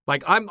door.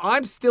 Like,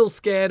 I'm still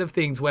scared of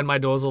things when my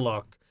doors are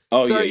locked.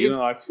 Oh, so you're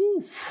like,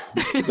 whew,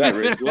 that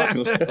risk.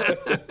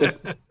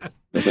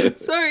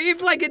 So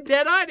if like a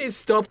deadite is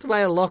stopped by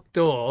a locked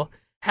door,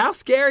 how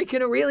scary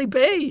can it really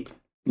be?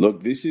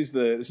 Look, this is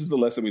the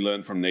lesson we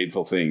learned from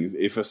Needful Things.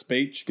 If a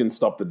speech can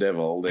stop the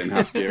devil, then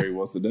how scary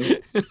was the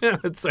devil?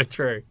 That's so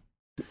true.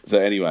 So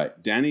anyway,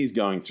 Danny's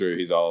going through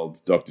his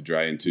old Dr.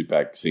 Dre and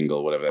Tupac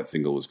single, whatever that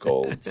single was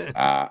called,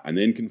 and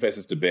then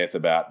confesses to Beth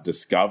about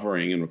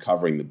discovering and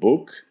recovering the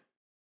book.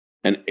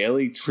 And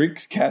Ellie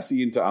tricks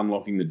Cassie into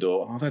unlocking the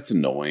door. Oh, that's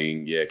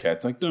annoying. Yeah,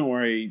 Kat's like, don't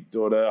worry,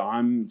 daughter.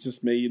 I'm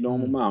just me, your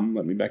normal mum.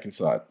 Let me back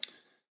inside.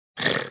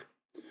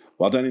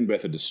 While Danny and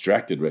Beth are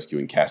distracted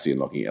rescuing Cassie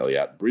and locking Ellie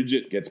out,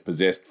 Bridget gets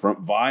possessed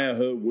via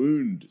her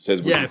wound,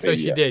 says Wikipedia. Yeah, so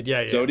she did.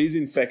 Yeah. So it is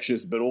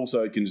infectious, but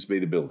also it can just be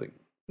the building.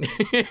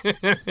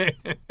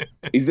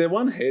 Is there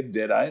one head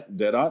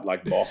deadite,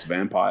 like boss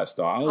vampire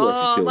style? Or if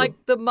you kill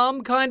like the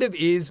mum kind of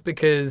is,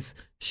 because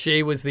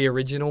she was the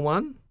original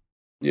one.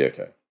 Yeah,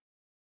 okay.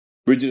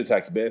 Bridget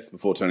attacks Beth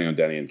before turning on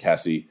Danny and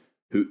Cassie,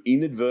 who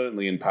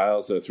inadvertently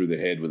impales her through the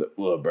head with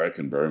a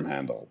broken broom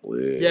handle.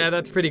 Yeah,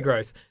 that's pretty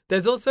gross.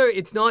 There's also,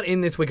 it's not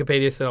in this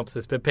Wikipedia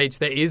synopsis, but Peach,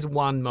 there is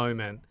one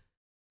moment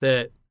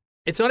that,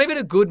 it's not even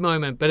a good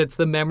moment, but it's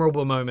the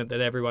memorable moment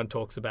that everyone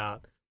talks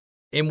about,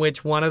 in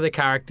which one of the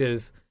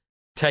characters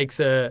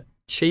takes a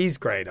cheese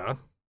grater.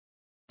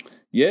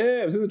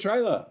 Yeah, it was in the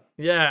trailer.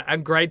 Yeah,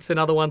 and grates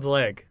another one's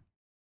leg,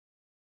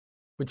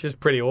 which is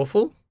pretty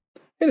awful.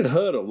 It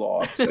hurt a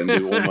lot and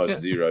do almost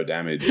zero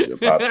damage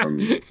apart from...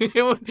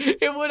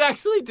 It would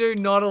actually do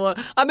not a lot.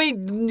 I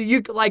mean,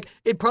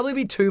 it'd probably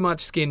be too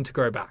much skin to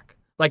grow back.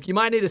 Like, you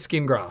might need a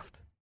skin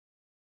graft.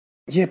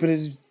 Yeah, but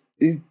it'd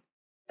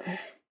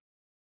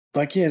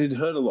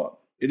hurt a lot.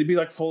 It'd be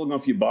like falling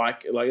off your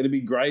bike. Like, it'd be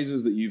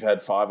grazes that you've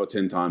had 5 or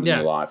 10 times in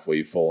your life where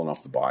you've fallen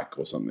off the bike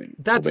or something.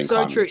 That's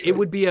so true. It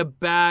would be a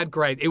bad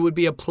grade. It would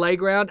be a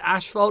playground,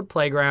 asphalt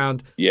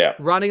playground. Yeah.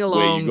 Running along.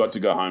 Where you got to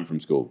go home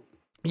from school.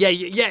 Yeah,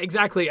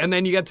 exactly. And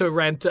then you get to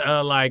rent,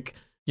 a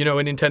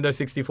Nintendo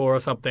 64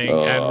 or something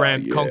and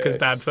rent Conker's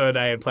Bad Fur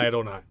Day and play it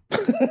all night.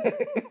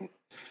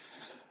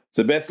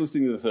 So Beth's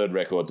listening to the third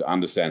record to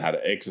understand how to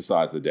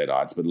exorcise the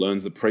Deadites, but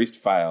learns the priest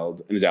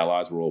failed and his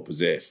allies were all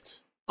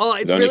possessed. Oh,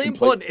 it's really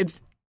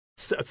important.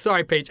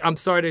 Sorry, Peach. I'm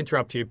sorry to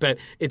interrupt you, but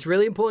it's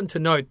really important to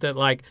note that,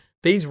 like,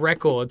 these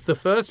records, the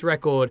first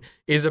record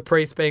is a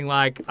priest being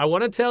like, I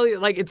want to tell you,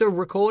 like, it's a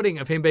recording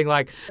of him being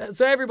like,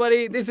 so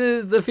everybody, this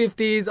is the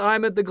 50s.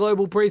 I'm at the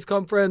Global Priest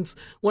Conference.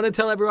 Want to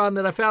tell everyone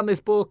that I found this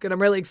book and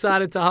I'm really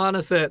excited to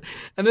harness it.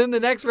 And then the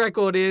next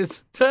record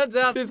is, turns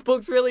out this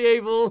book's really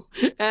evil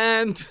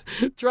and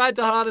tried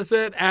to harness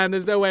it and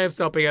there's no way of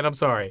stopping it. I'm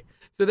sorry.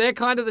 So they're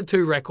kind of the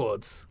two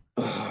records.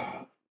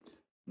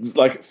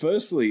 Like,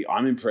 firstly,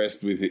 I'm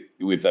impressed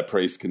with that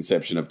priest's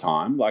conception of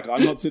time. Like,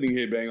 I'm not sitting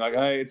here being like,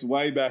 hey, it's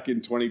way back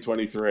in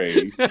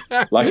 2023.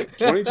 Like,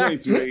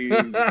 2023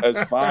 is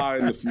as far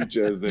in the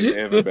future as there's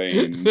ever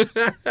been,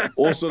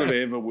 or sort of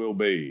ever will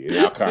be in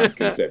our current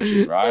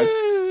conception, right?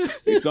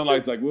 It's not like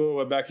it's like, whoa,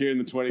 we're back here in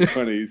the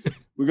 2020s.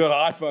 We've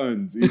got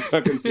iPhones. Are you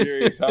fucking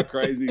serious? How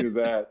crazy was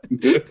that?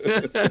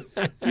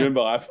 Remember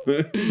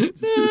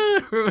iPhones?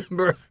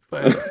 Remember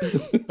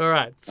iPhones. All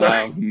right.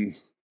 Sorry.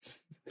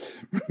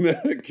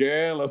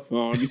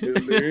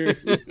 California.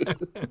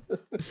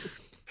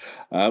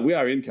 We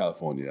are in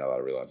California now that I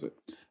realise it.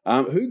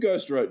 Who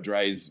ghost wrote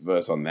Dre's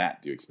verse on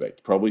that, do you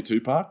expect? Probably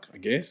Tupac, I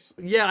guess?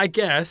 Yeah, I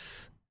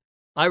guess.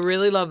 I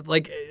really love,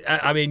 like,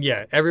 I mean,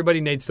 yeah,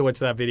 everybody needs to watch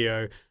that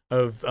video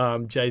of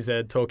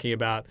Jay-Z talking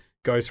about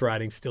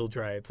ghostwriting Still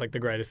Dre. It's like the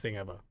greatest thing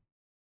ever.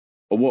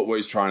 Or what, where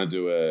he's trying to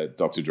do a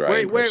Dr.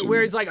 Dre impression.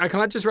 Where he's like, I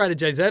can't just write a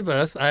Jay-Z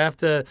verse. I have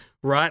to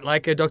write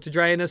like a Dr.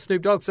 Dre and a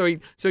Snoop Dogg. So he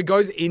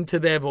goes into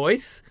their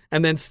voice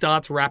and then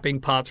starts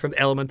rapping parts from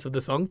elements of the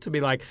song to be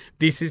like,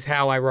 this is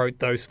how I wrote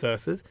those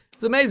verses.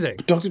 It's amazing.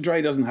 But Dr.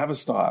 Dre doesn't have a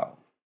style.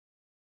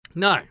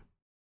 No.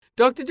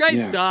 Dr.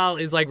 Dre's style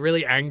is like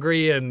really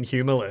angry and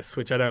humorless,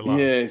 which I don't like.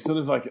 Yeah, sort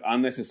of like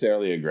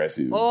unnecessarily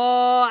aggressive.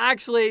 Oh,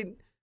 actually...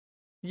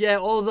 Yeah,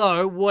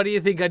 although, what do you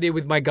think I did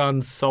with my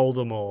guns? Sold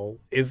them all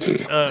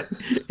is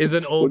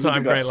an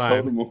all-time great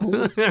line.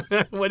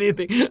 What do you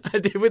think I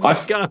did with my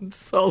guns?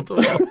 Sold them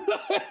all.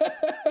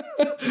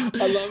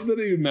 I love that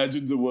he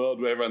imagines a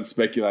world where everyone's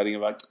speculating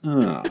about,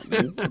 what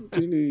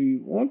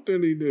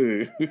did he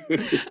do?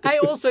 Hey,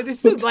 also,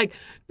 this is like,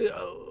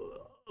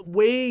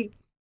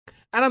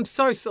 I'm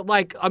so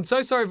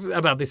sorry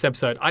about this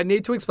episode. I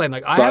need to explain,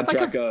 like,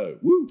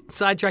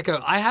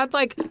 Sidetracko. I had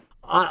like,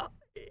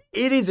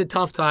 it is a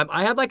tough time.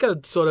 I had like a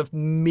sort of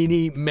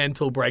mini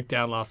mental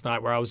breakdown last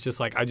night where I was just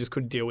like, I just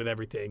couldn't deal with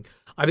everything.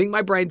 I think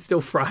my brain's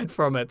still fried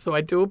from it, so I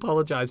do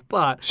apologize.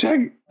 But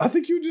Shag, I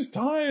think you're just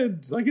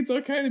tired. Like, it's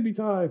okay to be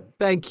tired.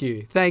 Thank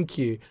you.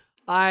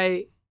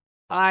 I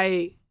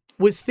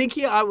was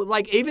thinking,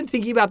 even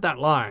thinking about that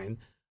line.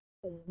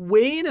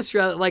 We in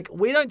Australia, like,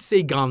 we don't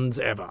see guns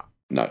ever.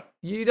 No,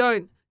 you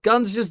don't.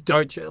 Guns just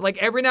don't. Like,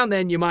 every now and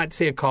then you might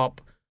see a cop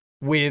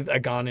with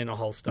a gun in a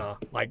holster,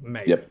 like,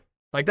 maybe. Yep.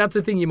 Like, that's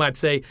the thing you might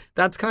see.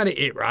 That's kind of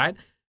it, right?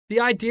 The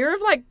idea of,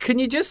 like, can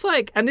you just,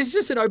 like, and this is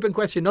just an open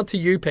question, not to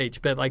you,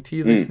 Peach, but, like, to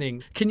you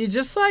listening. Can you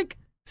just, like,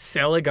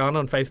 sell a gun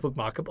on Facebook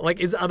Marketplace? Like,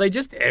 are they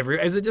just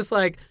everywhere? Is it just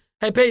like,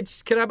 hey,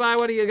 Peach, can I buy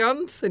one of your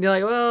guns? And you're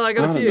like, well, I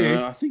got a few.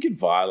 I think it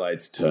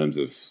violates terms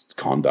of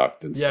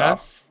conduct and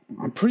stuff.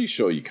 I'm pretty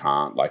sure you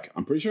can't. Like,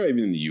 I'm pretty sure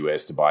even in the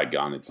US to buy a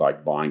gun, it's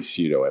like buying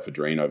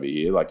pseudoephedrine over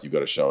here. Like, you've got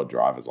to show a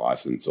driver's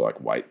license or,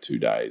 like, wait 2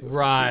 days. Or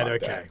right,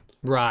 like okay. That.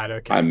 Right,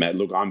 okay.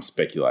 Look, I'm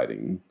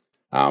speculating.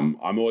 I'm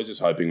always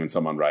just hoping when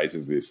someone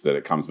raises this that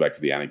it comes back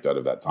to the anecdote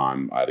of that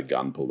time I had a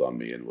gun pulled on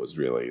me and was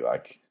really,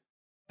 like,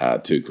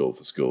 too cool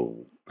for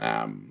school.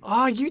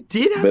 You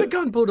did have a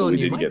gun pulled on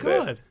you? My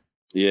God. There.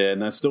 Yeah,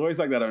 no, stories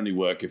like that only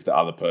work if the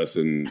other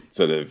person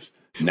sort of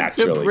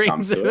naturally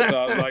comes to it.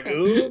 So I was like,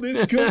 oh,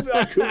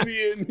 I could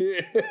be in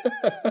here.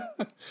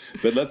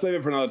 But let's save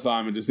it for another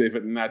time and just see if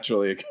it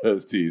naturally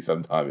occurs to you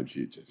sometime in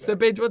future. So,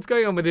 Bitch, what's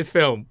going on with this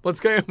film?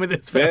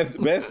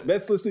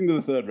 Beth's listening to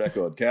the third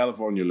record,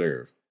 California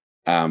Live,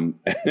 and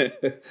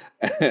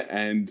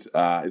is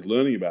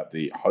learning about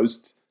the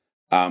host.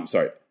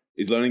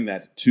 Is learning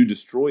that to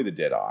destroy the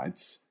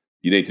Deadites,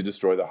 you need to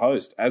destroy the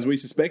host, as we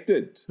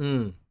suspected.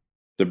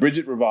 So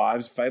Bridget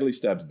revives, fatally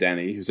stabs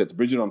Danny, who sets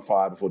Bridget on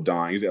fire before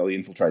dying as Ellie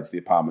infiltrates the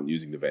apartment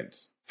using the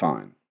vents.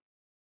 Fine.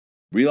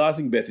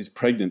 Realising Beth is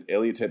pregnant,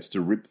 Ellie attempts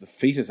to rip the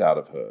fetus out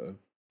of her.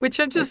 Which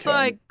I'm just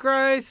like,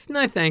 gross,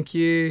 no thank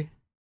you.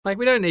 Like,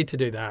 we don't need to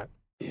do that.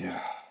 Yeah.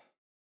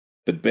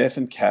 But Beth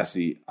and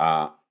Cassie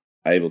are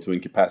able to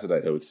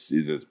incapacitate her with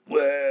scissors.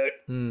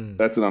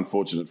 That's an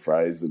unfortunate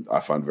phrase that I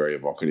find very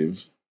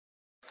evocative.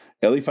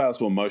 Ellie fails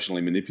to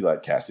emotionally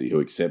manipulate Cassie,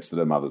 who accepts that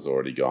her mother's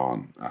already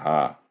gone.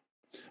 Aha.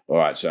 All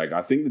right, Shag,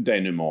 I think the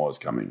denouement is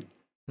coming.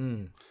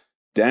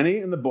 Danny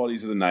and the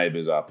bodies of the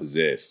neighbours are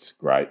possessed.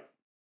 Great.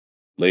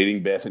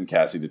 Leading Beth and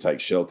Cassie to take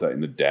shelter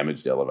in the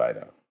damaged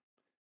elevator.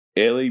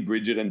 Ellie,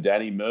 Bridget, and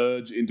Danny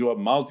merge into a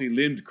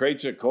multi-limbed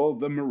creature called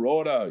the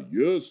Marauder.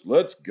 Yes,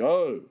 let's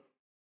go.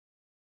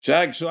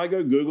 Shag, should I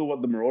go Google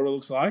what the Marauder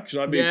looks like?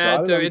 Should I be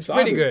excited? Yeah, dude, it's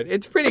pretty good.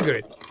 It's pretty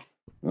good.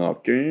 Oh,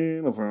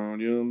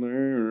 California.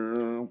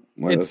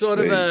 It's sort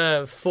of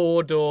a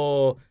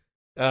 4-door...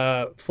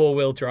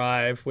 4-wheel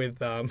drive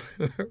with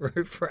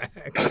roof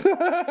rack.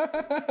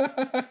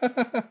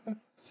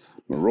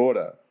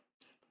 Marauder,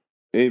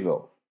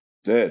 Evil,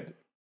 Dead,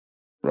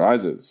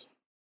 Rises,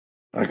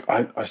 Like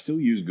I still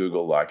use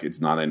Google like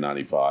it's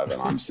 1995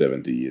 and I'm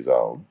 70 years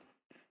old.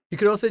 You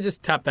could also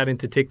just tap that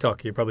into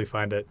TikTok. You'd probably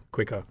find it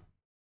quicker.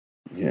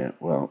 Yeah,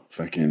 well,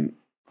 fucking,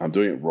 I'm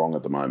doing it wrong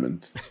at the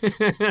moment.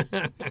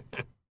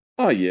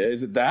 Oh, yeah,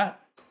 is it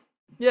that?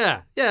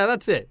 Yeah,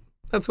 that's it.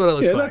 That's what it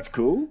looks like. Yeah, that's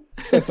cool.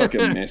 That's like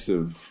a mess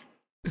of...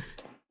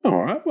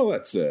 All right, well,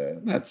 that's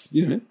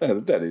you know,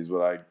 that is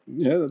what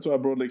that's what I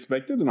broadly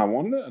expected, and I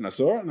wanted it, and I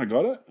saw it, and I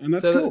got it, and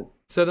that's cool.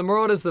 So the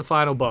Marauder's the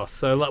final boss.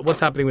 So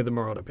what's happening with the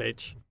Marauder,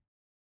 Peach?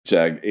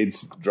 Jag,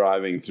 it's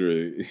driving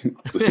through,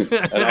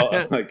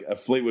 and like a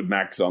Fleetwood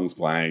Mac song's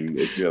playing.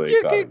 It's really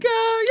exciting. You could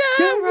go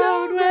your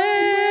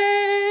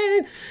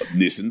roadway.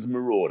 Nissan's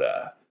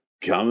Marauder.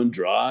 Come and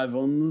drive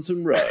on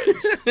some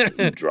roads.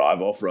 Drive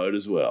off-road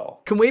as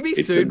well. Can we be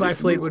It's sued the by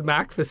Nissan Fleetwood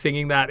Mac for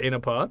singing that in a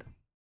pod?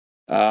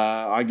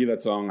 I give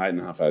that song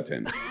 8.5 out of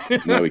 10.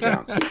 No, we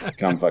can't.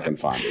 Come fucking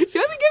find us.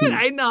 You only give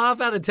it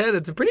 8.5 out of 10.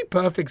 It's a pretty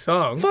perfect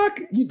song. Fuck,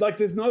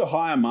 there's no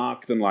higher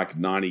mark than like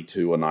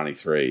 92 or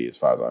 93 as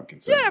far as I'm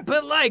concerned. Yeah,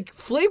 but like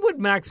Fleetwood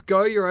Mac's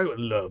Go Your Own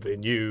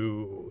Loving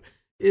You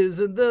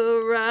isn't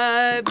the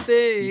right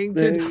thing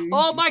to...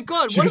 Oh my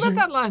God, what about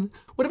that line?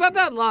 What about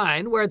that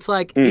line where it's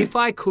like, if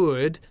I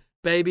could,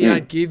 baby,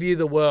 I'd give you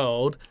the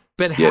world,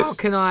 but how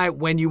can I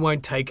when you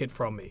won't take it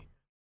from me?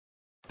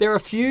 There are a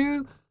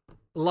few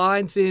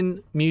lines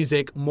in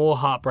music more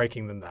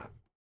heartbreaking than that.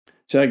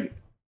 Shag,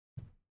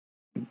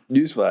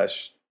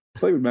 newsflash,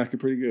 Fleetwood Mac are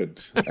pretty good.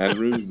 And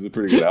Rumours is a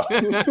pretty good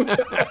album.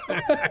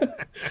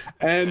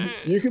 And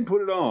you can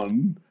put it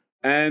on,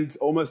 and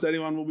almost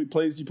anyone will be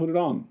pleased you put it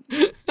on.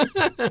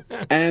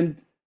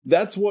 And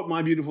that's what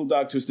My Beautiful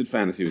Dark Twisted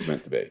Fantasy was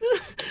meant to be.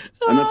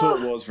 And that's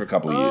what it was for a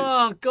couple of years.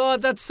 Oh,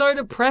 God, that's so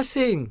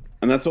depressing.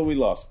 And that's all we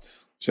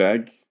lost,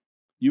 Shag.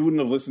 You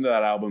wouldn't have listened to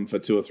that album for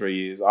 2 or 3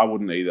 years. I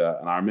wouldn't either.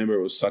 And I remember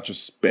it was such a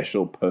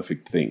special,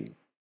 perfect thing.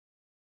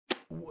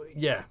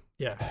 Yeah.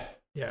 All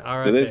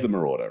right. So there's the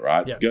Marauder,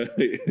 right? Yeah.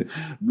 The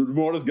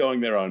Marauder's going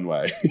their own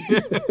way.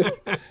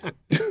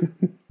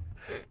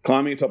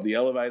 Climbing atop the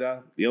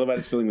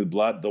elevator's filling with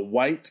blood. The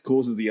weight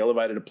causes the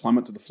elevator to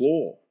plummet to the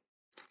floor,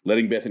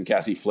 letting Beth and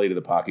Cassie flee to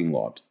the parking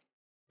lot.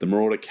 The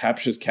Marauder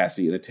captures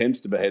Cassie and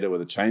attempts to behead her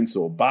with a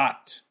chainsaw,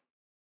 but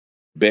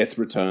Beth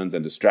returns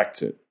and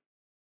distracts it.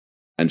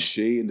 And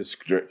she and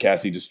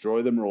Cassie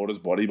destroy the Marauder's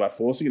body by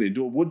forcing it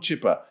into a wood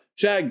chipper.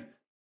 Shag,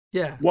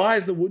 why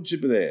is the wood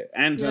chipper there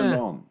and turned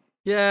on?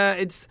 Yeah,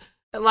 it's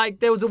like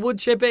there was a wood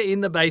chipper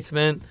in the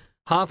basement.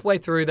 Halfway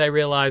through, they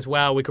realize,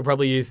 wow, we could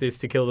probably use this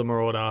to kill the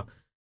Marauder.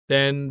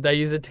 Then they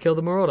use it to kill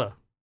the Marauder.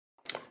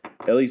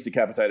 Ellie's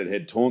decapitated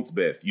head taunts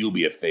Beth. You'll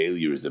be a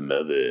failure as a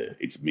mother.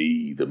 It's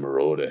me, the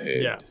Marauder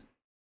head. Yeah.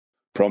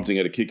 Prompting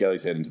her to kick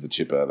Ellie's head into the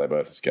chipper. They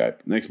both escape.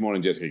 Next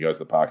morning, Jessica goes to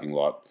the parking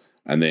lot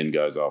and then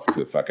goes off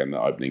to fucking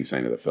the opening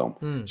scene of the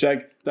film.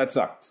 Shag, that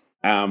sucked.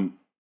 And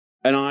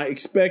I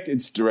expect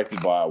it's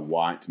directed by a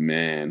white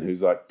man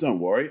who's like, don't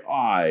worry,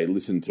 I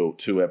listened to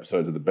 2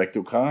 episodes of the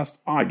Bechdel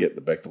cast. I get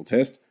the Bechdel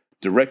test.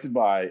 Directed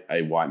by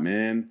a white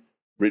man,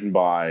 written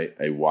by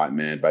a white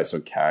man, based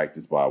on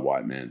characters by a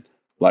white man.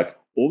 Like,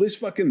 all this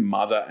fucking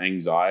mother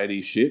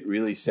anxiety shit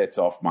really sets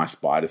off my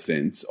spider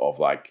sense of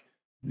like,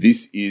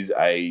 this is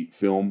a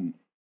film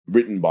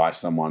written by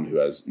someone who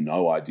has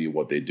no idea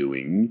what they're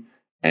doing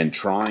and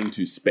trying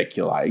to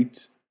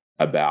speculate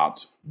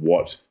about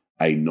what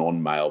a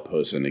non-male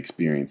person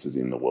experiences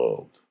in the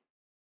world.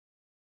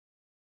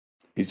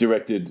 He's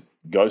directed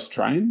Ghost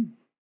Train,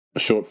 a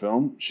short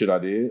film, shit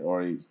idea,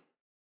 or he's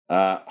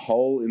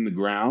Hole in the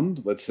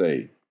Ground. Let's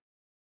see.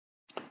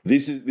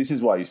 This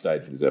is why you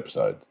stayed for this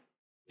episode,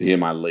 to hear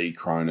my Lee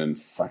Cronin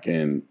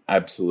fucking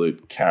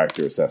absolute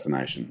character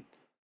assassination.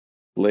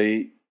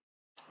 Lee,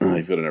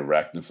 you've got an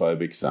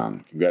arachnophobic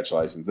son.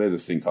 Congratulations. There's a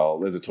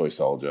sinkhole. There's a toy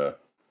soldier.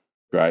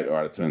 Great. All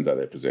right, it turns out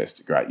they're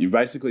possessed. Great. You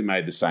basically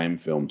made the same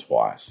film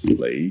twice,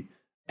 Lee.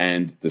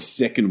 And the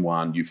second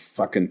one, you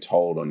fucking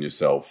told on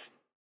yourself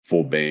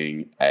for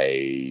being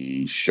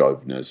a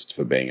chauvinist,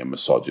 for being a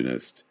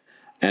misogynist,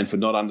 and for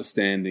not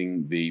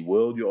understanding the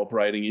world you're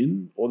operating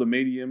in or the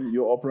medium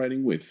you're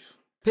operating with.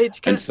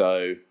 Pitch,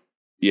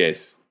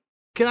 yes.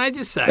 Can I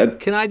just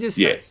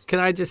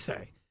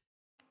say?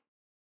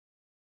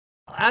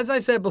 As I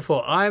said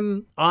before,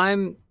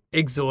 I'm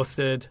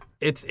exhausted.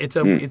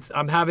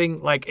 I'm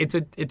having like it's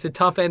a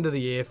tough end of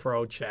the year for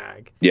old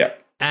Shag. Yeah.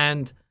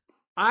 And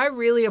I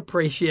really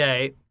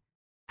appreciate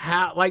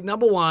how, like,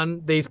 number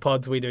one, these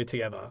pods we do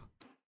together.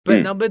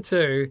 But number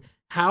two,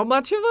 how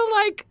much of a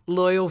like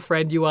loyal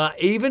friend you are,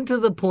 even to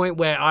the point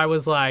where I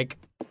was like,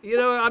 you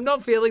know, I'm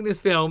not feeling this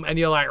film, and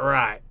you're like,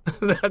 right,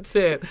 that's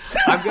it.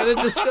 I'm gonna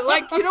just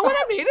like, you know what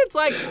I mean? It's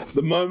like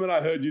the moment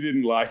I heard you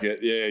didn't like it,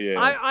 yeah.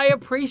 I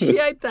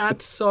appreciate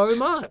that so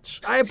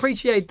much. I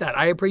appreciate that.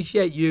 I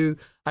appreciate you.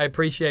 I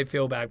appreciate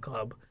Feel Bad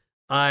Club.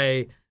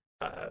 Yeah.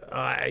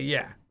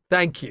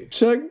 Thank you.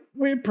 Shag,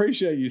 we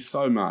appreciate you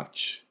so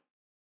much.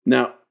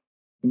 Now,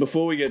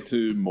 before we get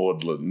to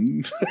Maudlin,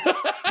 do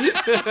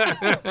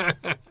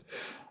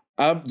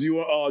you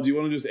want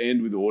to just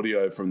end with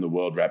audio from the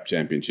World Rap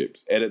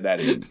Championships? Edit that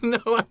in. No,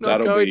 I'm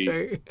not going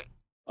to.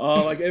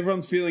 Oh, like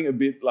everyone's feeling a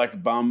bit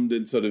like bummed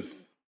and sort of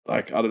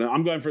like, I don't know.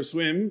 I'm going for a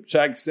swim.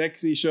 Shag's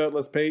sexy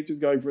shirtless Peach is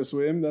going for a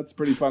swim. That's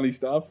pretty funny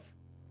stuff.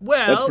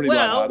 Well,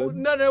 lighthearted.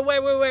 no,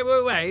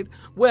 wait.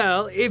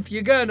 Well, if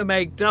you're going to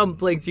make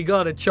dumplings, you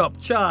got to chop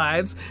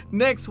chives.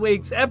 Next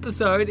week's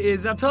episode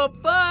is our top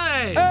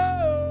 5.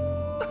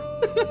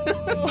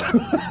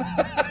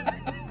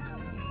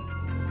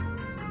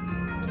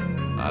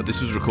 This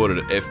was recorded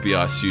at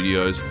FBI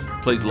Studios.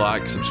 Please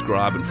like,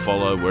 subscribe, and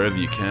follow wherever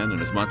you can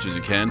and as much as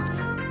you can.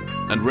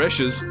 And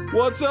Resh's,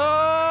 what's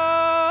up?